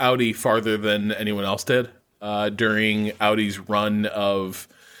push Audi farther than anyone else did during Audi's run of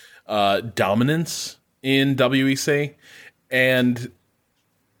dominance in WEC. And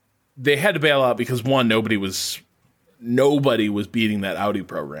they had to bail out because, one, nobody was beating that Audi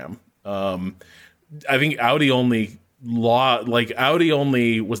program. I think Audi only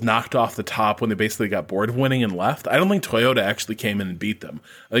was knocked off the top when they basically got bored of winning and left. I don't think Toyota actually came in and beat them.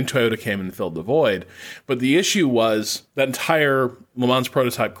 I think Toyota came in and filled the void. But the issue was that entire Le Mans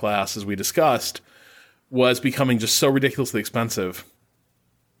prototype class, as we discussed, was becoming just so ridiculously expensive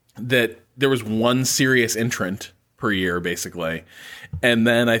that there was one serious entrant per year, basically. And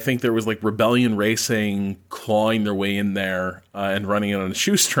then I think there was like Rebellion Racing clawing their way in there and running it on a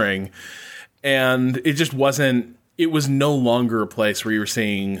shoestring. And it just wasn't... It was no longer a place where you were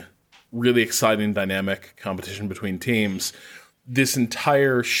seeing really exciting, dynamic competition between teams. This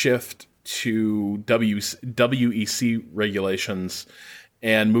entire shift to WEC regulations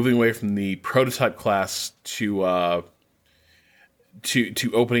and moving away from the prototype class to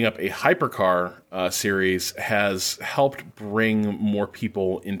opening up a hypercar series has helped bring more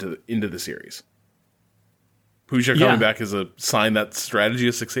people into the series. Peugeot coming back is a sign that strategy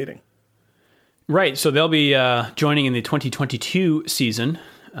is succeeding. Right, so they'll be joining in the 2022 season.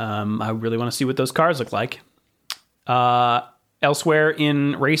 I really want to see what those cars look like. Elsewhere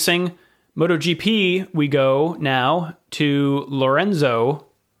in racing, MotoGP, we go now to Lorenzo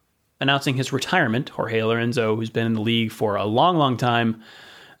announcing his retirement. Jorge Lorenzo, who's been in the league for a long, long time.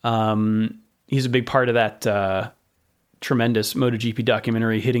 He's a big part of that tremendous MotoGP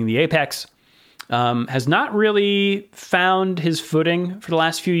documentary, Hitting the Apex. Has not really found his footing for the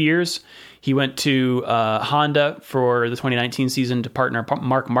last few years. He went to Honda for the 2019 season to partner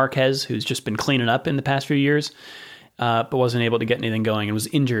Marc Marquez, who's just been cleaning up in the past few years, but wasn't able to get anything going and was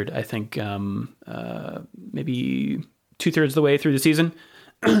injured, I think, maybe 2/3 of the way through the season.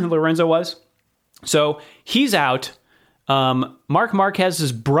 Lorenzo was. So he's out. Marc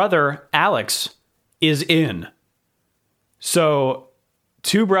Marquez's brother, Alex, is in. So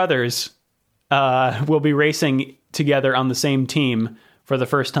two brothers will be racing together on the same team for the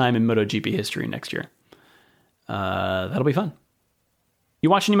first time in MotoGP history next year. That'll be fun. You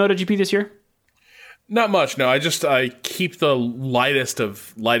watch any MotoGP this year? Not much. No, I keep the lightest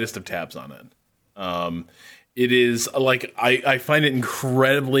of tabs on it. It is like I find it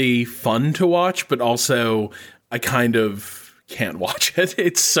incredibly fun to watch, but also I kind of can't watch it.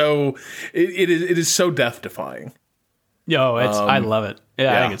 It's so it is so death defying. Yo, I love it.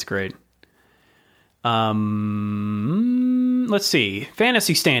 Yeah, I think it's great. Let's see.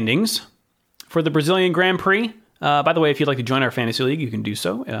 Fantasy standings for the Brazilian Grand Prix. By the way, if you'd like to join our fantasy league, you can do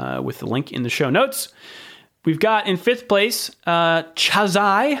so with the link in the show notes. We've got in 5th place,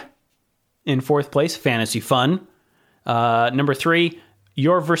 Chazai. In 4th place, Fantasy Fun. Number 3,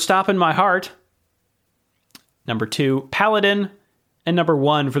 Your Verstappen My Heart. Number 2, Paladin. And number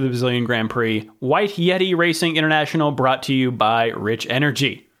 1 for the Brazilian Grand Prix, White Yeti Racing International, brought to you by Rich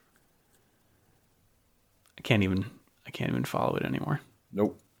Energy. I can't even follow it anymore.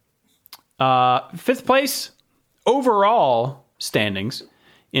 Nope. 5th place, overall standings.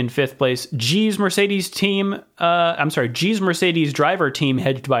 In 5th place, G's Mercedes driver team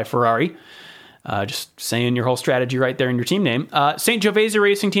hedged by Ferrari. Just saying your whole strategy right there in your team name. St. Giovese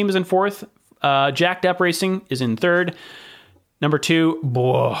Racing Team is in 4th. Jacked Up Racing is in 3rd. Number 2,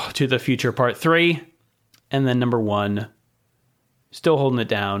 To the Future Part 3. And then number 1, still holding it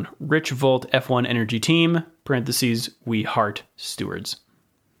down, Rich Volt F1 Energy Team, parentheses, We Heart Stewards.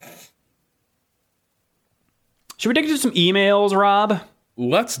 Should we dig into some emails, Rob?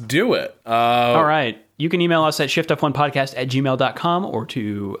 Let's do it. All right. You can email us at shiftf1podcast@gmail.com or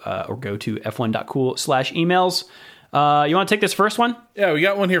go to f1.cool/emails. You want to take this first one? Yeah, we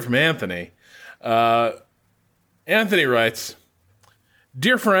got one here from Anthony. Anthony writes,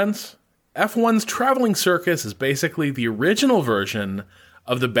 Dear friends, F1's traveling circus is basically the original version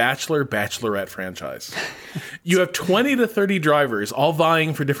of the Bachelor/Bachelorette franchise. You have 20 to 30 drivers all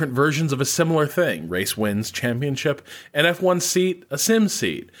vying for different versions of a similar thing: race wins, championship, an F1 seat, a sim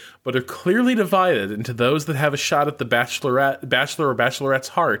seat, but are clearly divided into those that have a shot at the Bachelor or Bachelorette's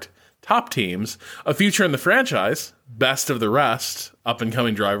heart, top teams, a future in the franchise, best of the rest,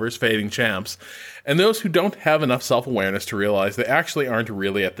 up-and-coming drivers, fading champs, and those who don't have enough self-awareness to realize they actually aren't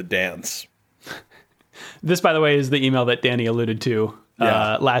really at the dance. This, by the way, is the email that Danny alluded to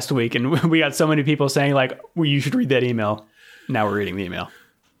last week, and we got so many people saying, like, well, you should read that email. Now we're reading the email.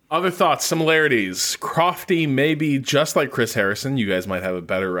 Other thoughts, similarities. Crofty may be just like Chris Harrison. You guys might have a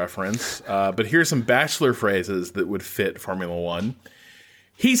better reference. But here's some Bachelor phrases that would fit Formula One.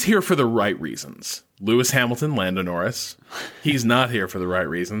 He's here for the right reasons. Lewis Hamilton, Lando Norris. He's not here for the right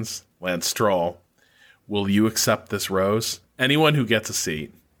reasons. Lance Stroll. Will you accept this rose? Anyone who gets a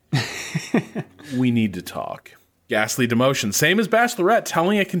seat. We need to talk. Ghastly demotion. Same as Bachelorette,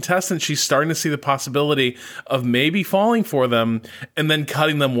 telling a contestant she's starting to see the possibility of maybe falling for them and then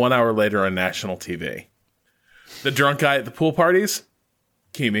cutting them 1 hour later on national TV. The drunk guy at the pool parties?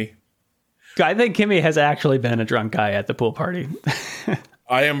 Kimi. I think Kimi has actually been a drunk guy at the pool party.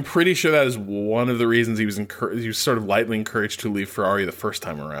 I am pretty sure that is one of the reasons he was sort of lightly encouraged to leave Ferrari the first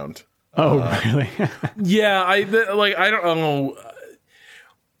time around. Oh, really? Yeah, I don't know.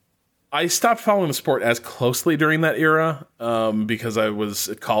 I stopped following the sport as closely during that era because I was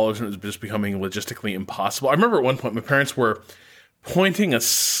at college and it was just becoming logistically impossible. I remember at one point my parents were pointing a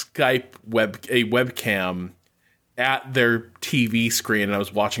webcam at their TV screen, and I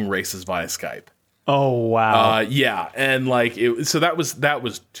was watching races via Skype. Oh, wow. Yeah, and so that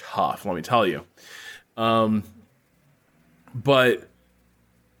was tough, let me tell you. But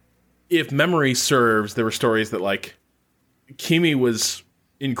if memory serves, there were stories that like Kimi was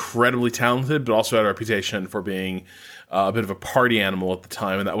incredibly talented, but also had a reputation for being a bit of a party animal at the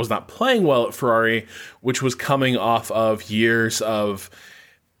time, and that was not playing well at Ferrari, which was coming off of years of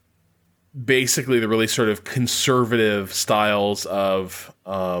basically the really sort of conservative styles of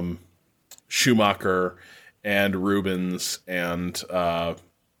Schumacher and Rubens and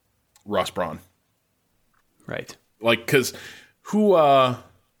Ross Brawn. Right. Like, because who, the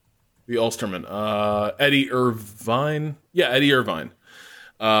Ulsterman, Eddie Irvine? Yeah, Eddie Irvine.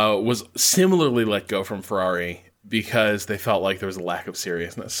 Was similarly let go from Ferrari because they felt like there was a lack of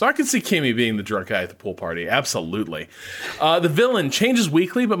seriousness. So I could see Kimi being the drunk guy at the pool party. Absolutely. The villain changes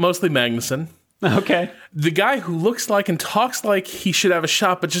weekly, but mostly Magnussen. Okay. The guy who looks like and talks like he should have a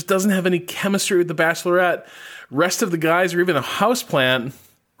shot, but just doesn't have any chemistry with the Bachelorette. Rest of the guys are even a houseplant.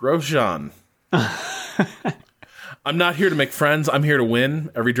 Grosjean. I'm not here to make friends. I'm here to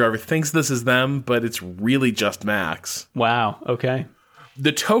win. Every driver thinks this is them, but it's really just Max. Wow. Okay.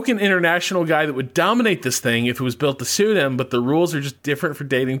 The token international guy that would dominate this thing if it was built to suit him, but the rules are just different for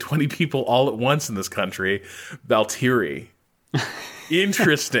dating 20 people all at once in this country. Valtteri.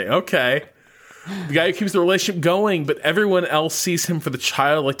 Interesting. Okay. The guy who keeps the relationship going, but everyone else sees him for the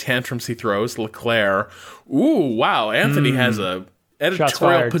childlike tantrums he throws. Leclerc. Ooh, wow. Anthony has a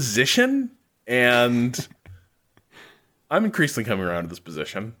editorial position, and I'm increasingly coming around to this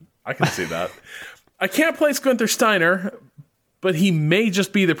position. I can see that. I can't place Gunther Steiner, but he may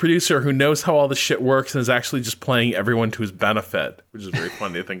just be the producer who knows how all this shit works and is actually just playing everyone to his benefit, which is very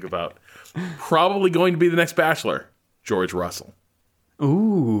funny to think about. Probably going to be the next Bachelor, George Russell.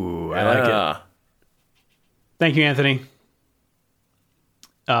 Ooh, I like it. Thank you, Anthony.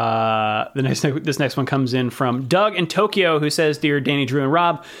 This next one comes in from Doug in Tokyo, who says, "Dear Danny, Drew, and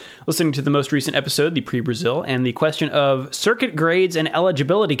Rob, listening to the most recent episode, the pre-Brazil, and the question of circuit grades and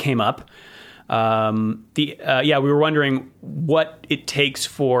eligibility came up. We were wondering what it takes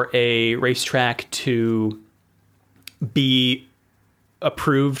for a racetrack to be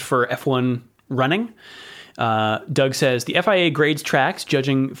approved for F1 running. Doug says the FIA grades tracks,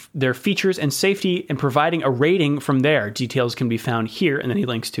 judging their features and safety and providing a rating from there. Details can be found here. And then he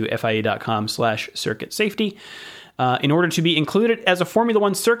links to FIA.com/circuit safety. In order to be included as a Formula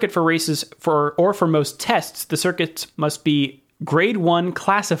One circuit for races or for most tests, the circuits must be grade 1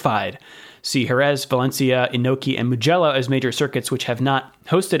 classified. See Jerez, Valencia, Inoki, and Mugello as major circuits which have not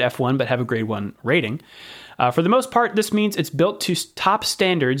hosted F1 but have a grade 1 rating. For the most part, this means it's built to top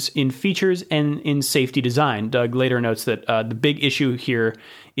standards in features and in safety design. Doug later notes that the big issue here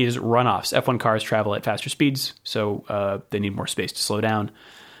is runoffs. F1 cars travel at faster speeds, so they need more space to slow down.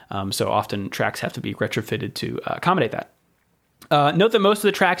 So often tracks have to be retrofitted to accommodate that. Note that most of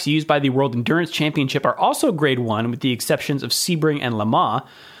the tracks used by the World Endurance Championship are also grade 1, with the exceptions of Sebring and Le Mans.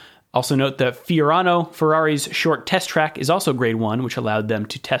 Also note that Fiorano, Ferrari's short test track, is also grade 1, which allowed them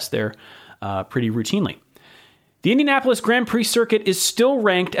to test there pretty routinely. The Indianapolis Grand Prix circuit is still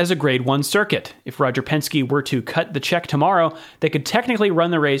ranked as a Grade 1 circuit. If Roger Penske were to cut the check tomorrow, they could technically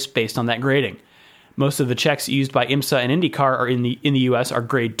run the race based on that grading. Most of the checks used by IMSA and IndyCar are in the US are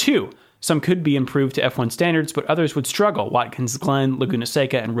Grade 2. Some could be improved to F1 standards, but others would struggle. Watkins Glen, Laguna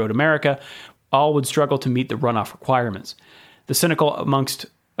Seca, and Road America all would struggle to meet the runoff requirements. The cynical amongst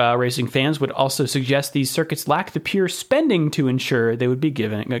racing fans would also suggest these circuits lack the pure spending to ensure they would be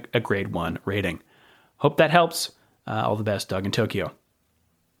given a Grade 1 rating. Hope that helps. All the best, Doug in Tokyo.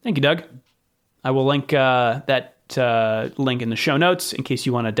 Thank you, Doug. I will link that link in the show notes in case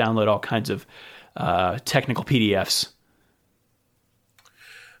you want to download all kinds of technical PDFs.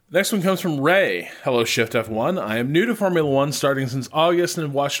 Next one comes from Ray. Hello, Shift F1. I am new to Formula One starting since August and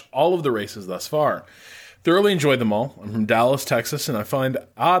have watched all of the races thus far. Thoroughly enjoyed them all. I'm from Dallas, Texas, and I find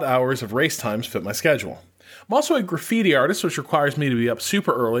odd hours of race times fit my schedule. I'm also a graffiti artist, which requires me to be up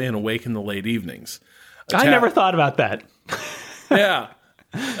super early and awake in the late evenings. I never thought about that. Yeah.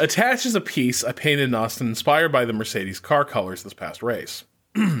 Attached is a piece I painted in Austin inspired by the Mercedes car colors this past race.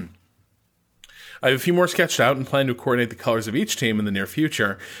 I have a few more sketched out and plan to coordinate the colors of each team in the near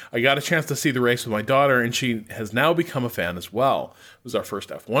future. I got a chance to see the race with my daughter, and she has now become a fan as well. It was our first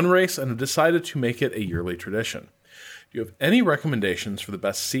F1 race, and have decided to make it a yearly tradition. Do you have any recommendations for the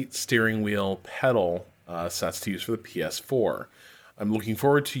best seat, steering wheel, pedal sets to use for the PS4? I'm looking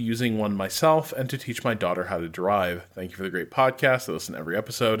forward to using one myself and to teach my daughter how to drive. Thank you for the great podcast. I listen to every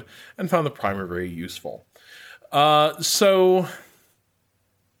episode and found the primer very useful. So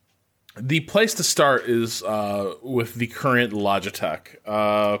the place to start is with the current Logitech.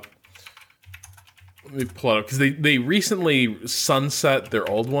 Let me pull it up because they recently sunset their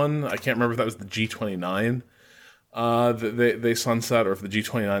old one. I can't remember if that was the G29 they sunset or if the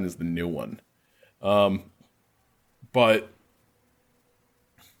G29 is the new one. But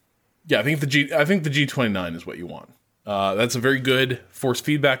yeah, I think the G29 is what you want. That's a very good force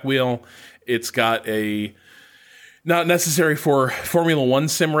feedback wheel. It's got a not necessary for Formula One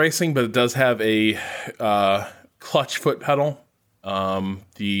sim racing, but it does have a clutch foot pedal.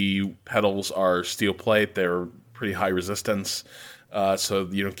 The pedals are steel plate. They're pretty high resistance, so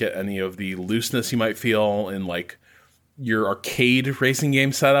you don't get any of the looseness you might feel in like your arcade racing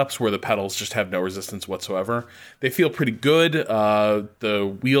game setups where the pedals just have no resistance whatsoever. They feel pretty good.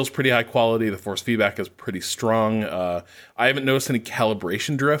 The wheel's pretty high quality. The force feedback is pretty strong. I haven't noticed any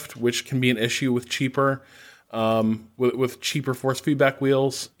calibration drift, which can be an issue with cheaper cheaper force feedback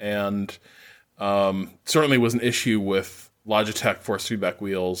wheels, and certainly was an issue with Logitech force feedback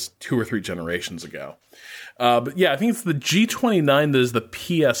wheels 2 or 3 generations ago. But yeah, I think it's the G29 that is the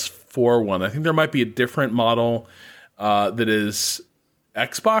PS4 one. I think there might be a different model that is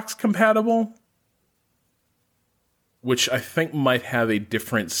Xbox compatible, which I think might have a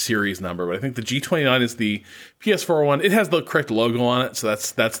different series number. But I think the G29 is the PS4 one. It has the correct logo on it, so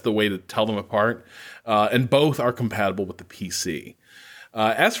that's the way to tell them apart. And both are compatible with the PC.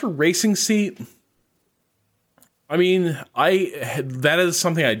 As for racing seat, I mean, that is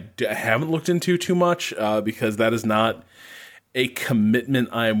something I haven't looked into too much because that is not a commitment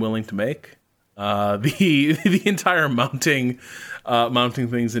I am willing to make. The entire mounting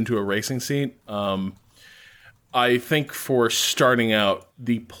things into a racing seat. I think for starting out,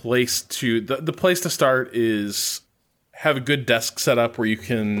 the place to start is have a good desk setup where you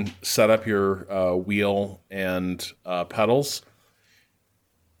can set up your wheel and pedals.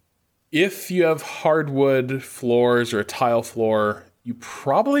 If you have hardwood floors or a tile floor, you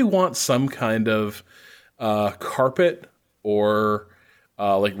probably want some kind of carpet or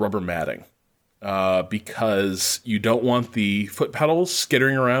like rubber matting. Because you don't want the foot pedals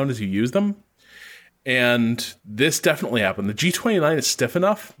skittering around as you use them. And this definitely happened. The G29 is stiff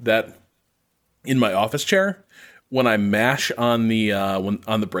enough that in my office chair, when I mash on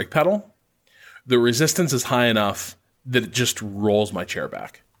the brake pedal, the resistance is high enough that it just rolls my chair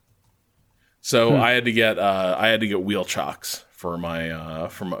back. So I had to get wheel chocks for my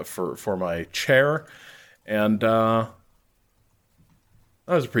for my chair, and that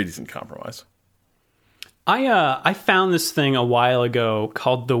was a pretty decent compromise. I found this thing a while ago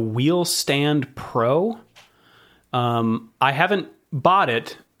called the Wheel Stand Pro. I haven't bought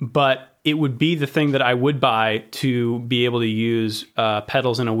it, but it would be the thing that I would buy to be able to use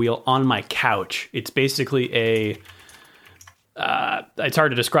pedals and a wheel on my couch. It's basically it's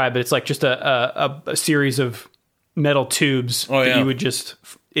hard to describe, but it's like just a series of metal tubes that you would just...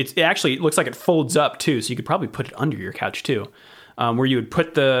 It actually looks like it folds up too, so you could probably put it under your couch too, where you would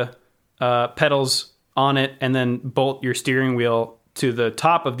put the pedals on it and then bolt your steering wheel to the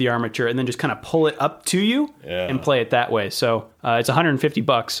top of the armature and then just kind of pull it up to you and play it that way. So it's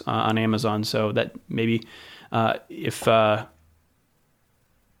 $150 on Amazon. So that maybe If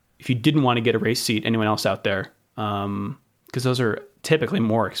you didn't want to get a race seat, anyone else out there, because those are typically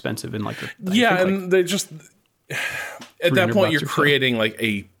more expensive in they just at that point you're creating so. like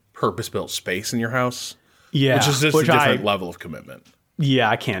a purpose-built space in your house, yeah, which is just a different level of commitment. Yeah,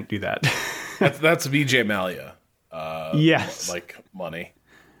 I can't do that. that's VJ Malia. Yes, like money.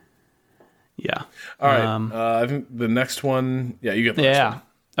 Yeah. All right. I think the next one. Yeah, you get the next one.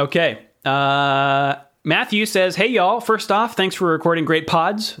 Okay. Matthew says, "Hey y'all, first off, thanks for recording great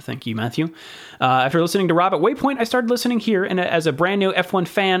pods." Thank you, Matthew. After listening to Rob at Waypoint, I started listening here, and as a brand new F1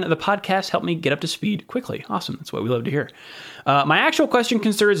 fan, the podcast helped me get up to speed quickly. Awesome. That's what we love to hear. My actual question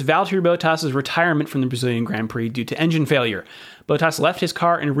concerns Valtteri Bottas' retirement from the Brazilian Grand Prix due to engine failure. Bottas left his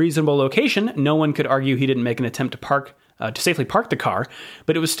car in a reasonable location. No one could argue he didn't make an attempt to safely park the car,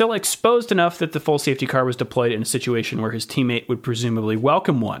 but it was still exposed enough that the full safety car was deployed in a situation where his teammate would presumably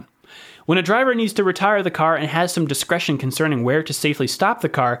welcome one. When a driver needs to retire the car and has some discretion concerning where to safely stop the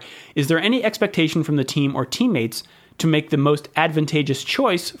car, is there any expectation from the team or teammates to make the most advantageous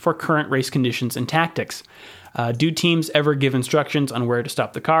choice for current race conditions and tactics? Do teams ever give instructions on where to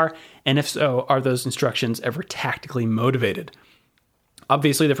stop the car? And if so, are those instructions ever tactically motivated?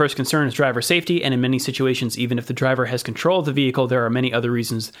 Obviously, the first concern is driver safety, and in many situations, even if the driver has control of the vehicle, there are many other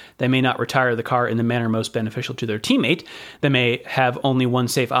reasons they may not retire the car in the manner most beneficial to their teammate. They may have only one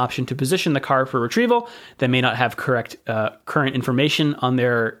safe option to position the car for retrieval. They may not have correct current information on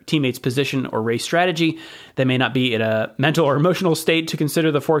their teammate's position or race strategy. They may not be in a mental or emotional state to consider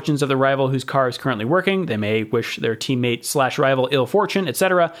the fortunes of the rival whose car is currently working. They may wish their teammate/rival ill fortune,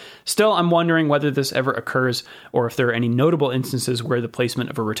 etc. Still, I'm wondering whether this ever occurs or if there are any notable instances where the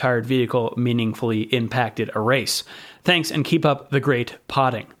placement of a retired vehicle meaningfully impacted a race. Thanks, and keep up the great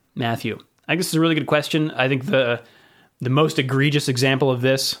podding. Matthew. I guess it's a really good question. I think the most egregious example of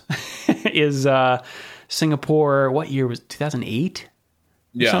this is Singapore. What year was 2008?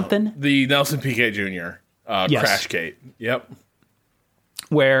 Yeah, something? The Nelson Piquet Jr. Crashgate. Yep.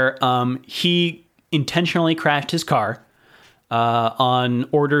 Where he intentionally crashed his car on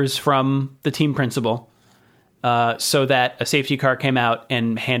orders from the team principal. So that a safety car came out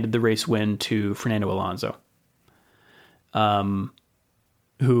and handed the race win to Fernando Alonso,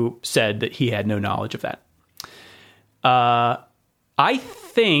 who said that he had no knowledge of that. I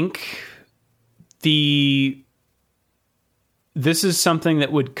think this is something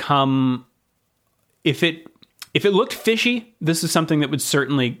that would come if it looked fishy. This is something that would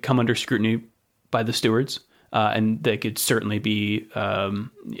certainly come under scrutiny by the stewards, and they could certainly be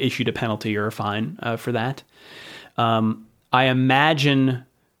issued a penalty or a fine for that. I imagine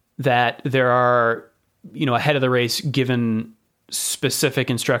that there are, ahead of the race, given specific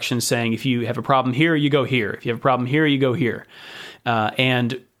instructions saying, if you have a problem here, you go here. If you have a problem here, you go here.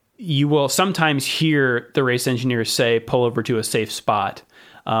 And you will sometimes hear the race engineers say, pull over to a safe spot.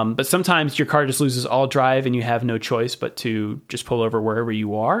 But sometimes your car just loses all drive and you have no choice but to just pull over wherever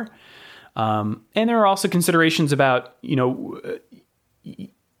you are. And there are also considerations about,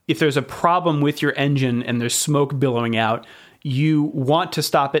 if there's a problem with your engine and there's smoke billowing out, you want to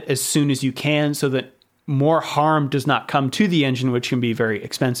stop it as soon as you can so that more harm does not come to the engine, which can be very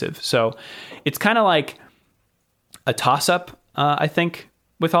expensive. So it's kind of like a toss-up, I think,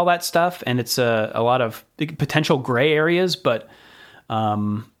 with all that stuff. And it's a lot of potential gray areas, but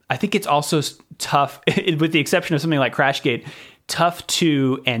I think it's also tough, with the exception of something like Crashgate, tough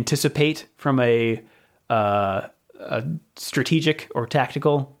to anticipate from a strategic or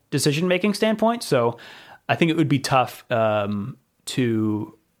tactical decision-making standpoint. So I think it would be tough to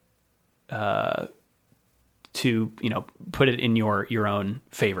put it in your own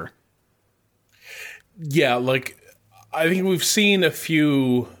favor. Yeah, I think we've seen a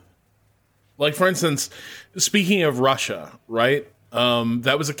few, for instance, speaking of Russia, right?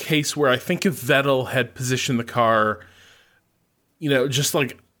 That was a case where I think if Vettel had positioned the car, just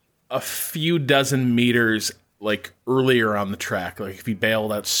a few dozen meters earlier on the track, if he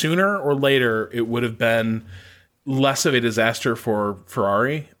bailed out sooner or later, it would have been less of a disaster for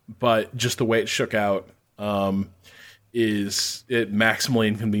Ferrari. But just the way it shook out, is it maximally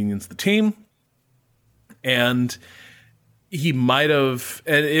inconvenienced the team. And he might have,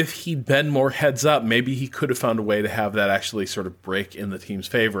 and if he'd been more heads up, maybe he could have found a way to have that actually sort of break in the team's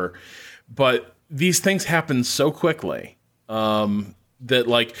favor. But these things happen so quickly,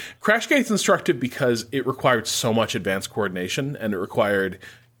 that Crashgate's instructive because it required so much advanced coordination and it required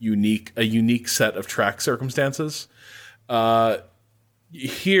a unique set of track circumstances.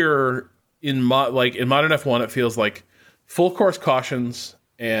 Here in modern F1, it feels like full course cautions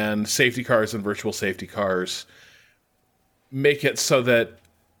and safety cars and virtual safety cars make it so that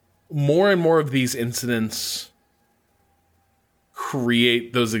more and more of these incidents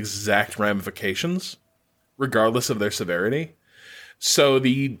create those exact ramifications, regardless of their severity. So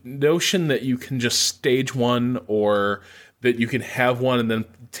the notion that you can just stage one, or that you can have one and then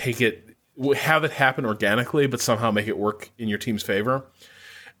have it happen organically, but somehow make it work in your team's favor,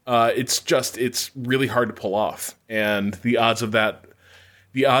 it's really hard to pull off. And the odds of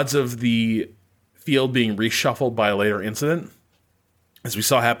the field being reshuffled by a later incident, as we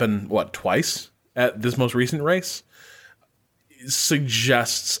saw happen, twice at this most recent race,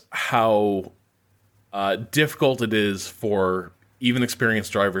 suggests how difficult it is for even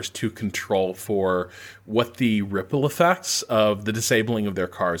experienced drivers to control for what the ripple effects of the disabling of their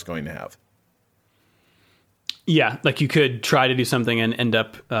car is going to have. Yeah, like you could try to do something and end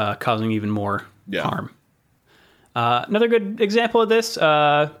up causing even more harm. Another good example of this,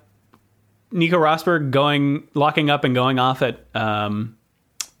 Nico Rosberg locking up and going off at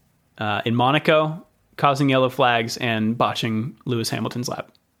in Monaco, causing yellow flags and botching Lewis Hamilton's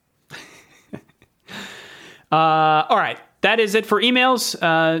lap. All right, that is it for emails.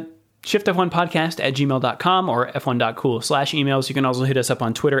 shiftf1podcast@gmail.com or f1.cool/emails. You can also hit us up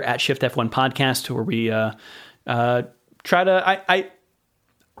on Twitter at shiftf1podcast, where we try to...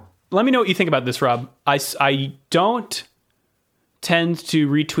 Let me know what you think about this, Rob. I don't tend to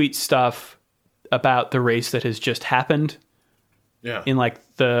retweet stuff about the race that has just happened. Yeah. In like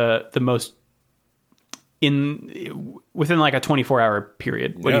the most within like a 24-hour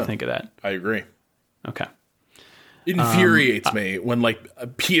period. What do you think of that? I agree. Okay. It infuriates me when like a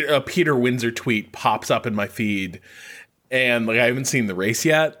Peter Windsor tweet pops up in my feed, and like I haven't seen the race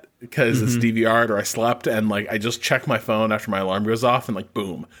yet because it's DVR'd or I slept, and like I just check my phone after my alarm goes off, and like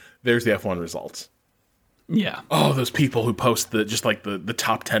boom, there's the F1 results. Yeah. Oh, those people who post the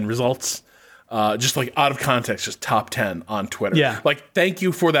top 10 results, just like out of context, just top 10 on Twitter. Yeah. Like, thank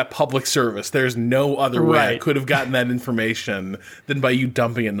you for that public service. There's no other way I could have gotten that information than by you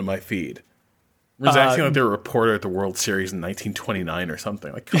dumping it into my feed. Was acting like they were a reporter at the World Series in 1929 or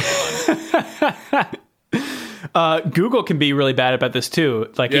something. Like, come on. Google can be really bad about this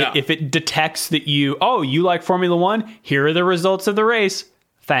too. Like if it detects that you like Formula One, here are the results of the race.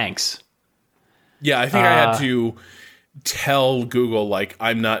 Thanks. Yeah, I think I had to tell Google, like,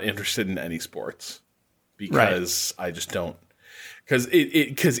 I'm not interested in any sports because I just don't. Because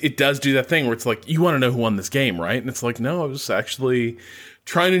it does do that thing where it's like, you want to know who won this game, right? And it's like, no, I was actually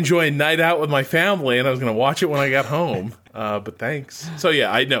trying to enjoy a night out with my family, and I was going to watch it when I got home. But thanks. So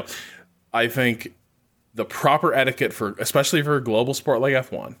yeah, I know. I think the proper etiquette especially for a global sport like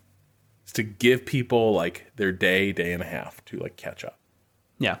F1, is to give people like their day and a half to like catch up.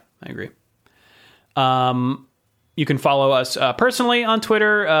 Yeah, I agree. You can follow us personally on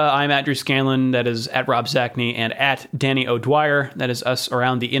Twitter. I'm at Drew Scanlon. That is at Rob Zachney, and at Danny O'Dwyer. That is us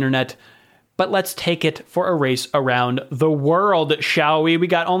around the internet. But let's take it for a race around the world, shall we? We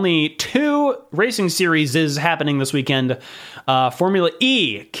got only 2 racing series happening this weekend. Formula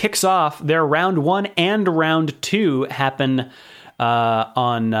E kicks off. Their round 1 and round 2 happen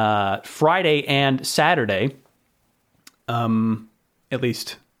on Friday and Saturday. At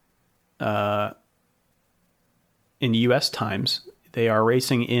least in U.S. times. They are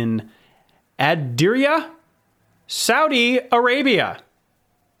racing in Adira, Saudi Arabia.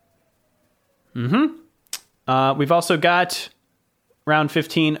 We've also got round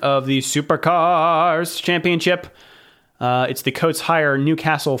 15 of the Supercars Championship. It's the Coates Hire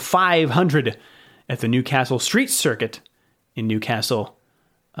Newcastle 500 at the Newcastle Street Circuit in Newcastle,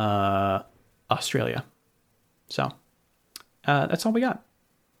 Australia. So that's all we got.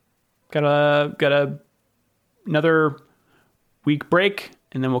 Got another week break,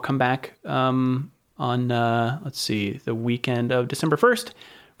 and then we'll come back on the weekend of December 1st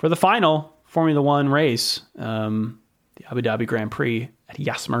for the final Formula One race, the Abu Dhabi Grand Prix at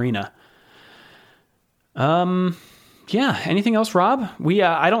Yas Marina. Anything else, Rob?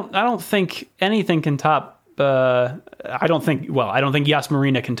 I don't think anything can top. I don't think Yas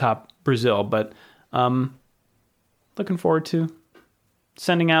Marina can top Brazil, but looking forward to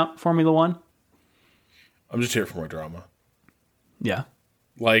sending out Formula One. I'm just here for more drama. Yeah.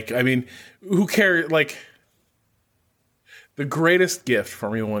 Like, I mean, who cares? Like, the greatest gift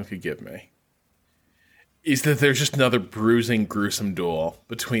Formula One could give me is that there's just another bruising, gruesome duel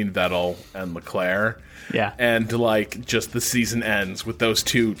between Vettel and Leclerc. Yeah. And, like, just the season ends with those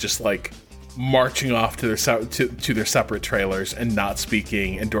two just, like, marching off to their separate trailers and not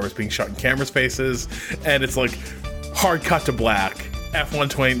speaking, and doors being shut in cameras' faces. And it's, like, hard cut to black. F1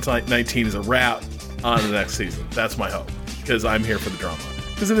 2019 is a wrap on the next season. That's my hope. Because I'm here for the drama.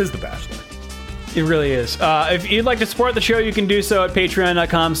 Because it is The Bachelor. It really is. If you'd like to support the show, you can do so at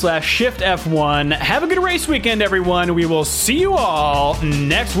patreon.com/shiftf1. Have a good race weekend, everyone. We will see you all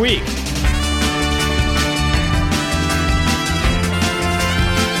next week.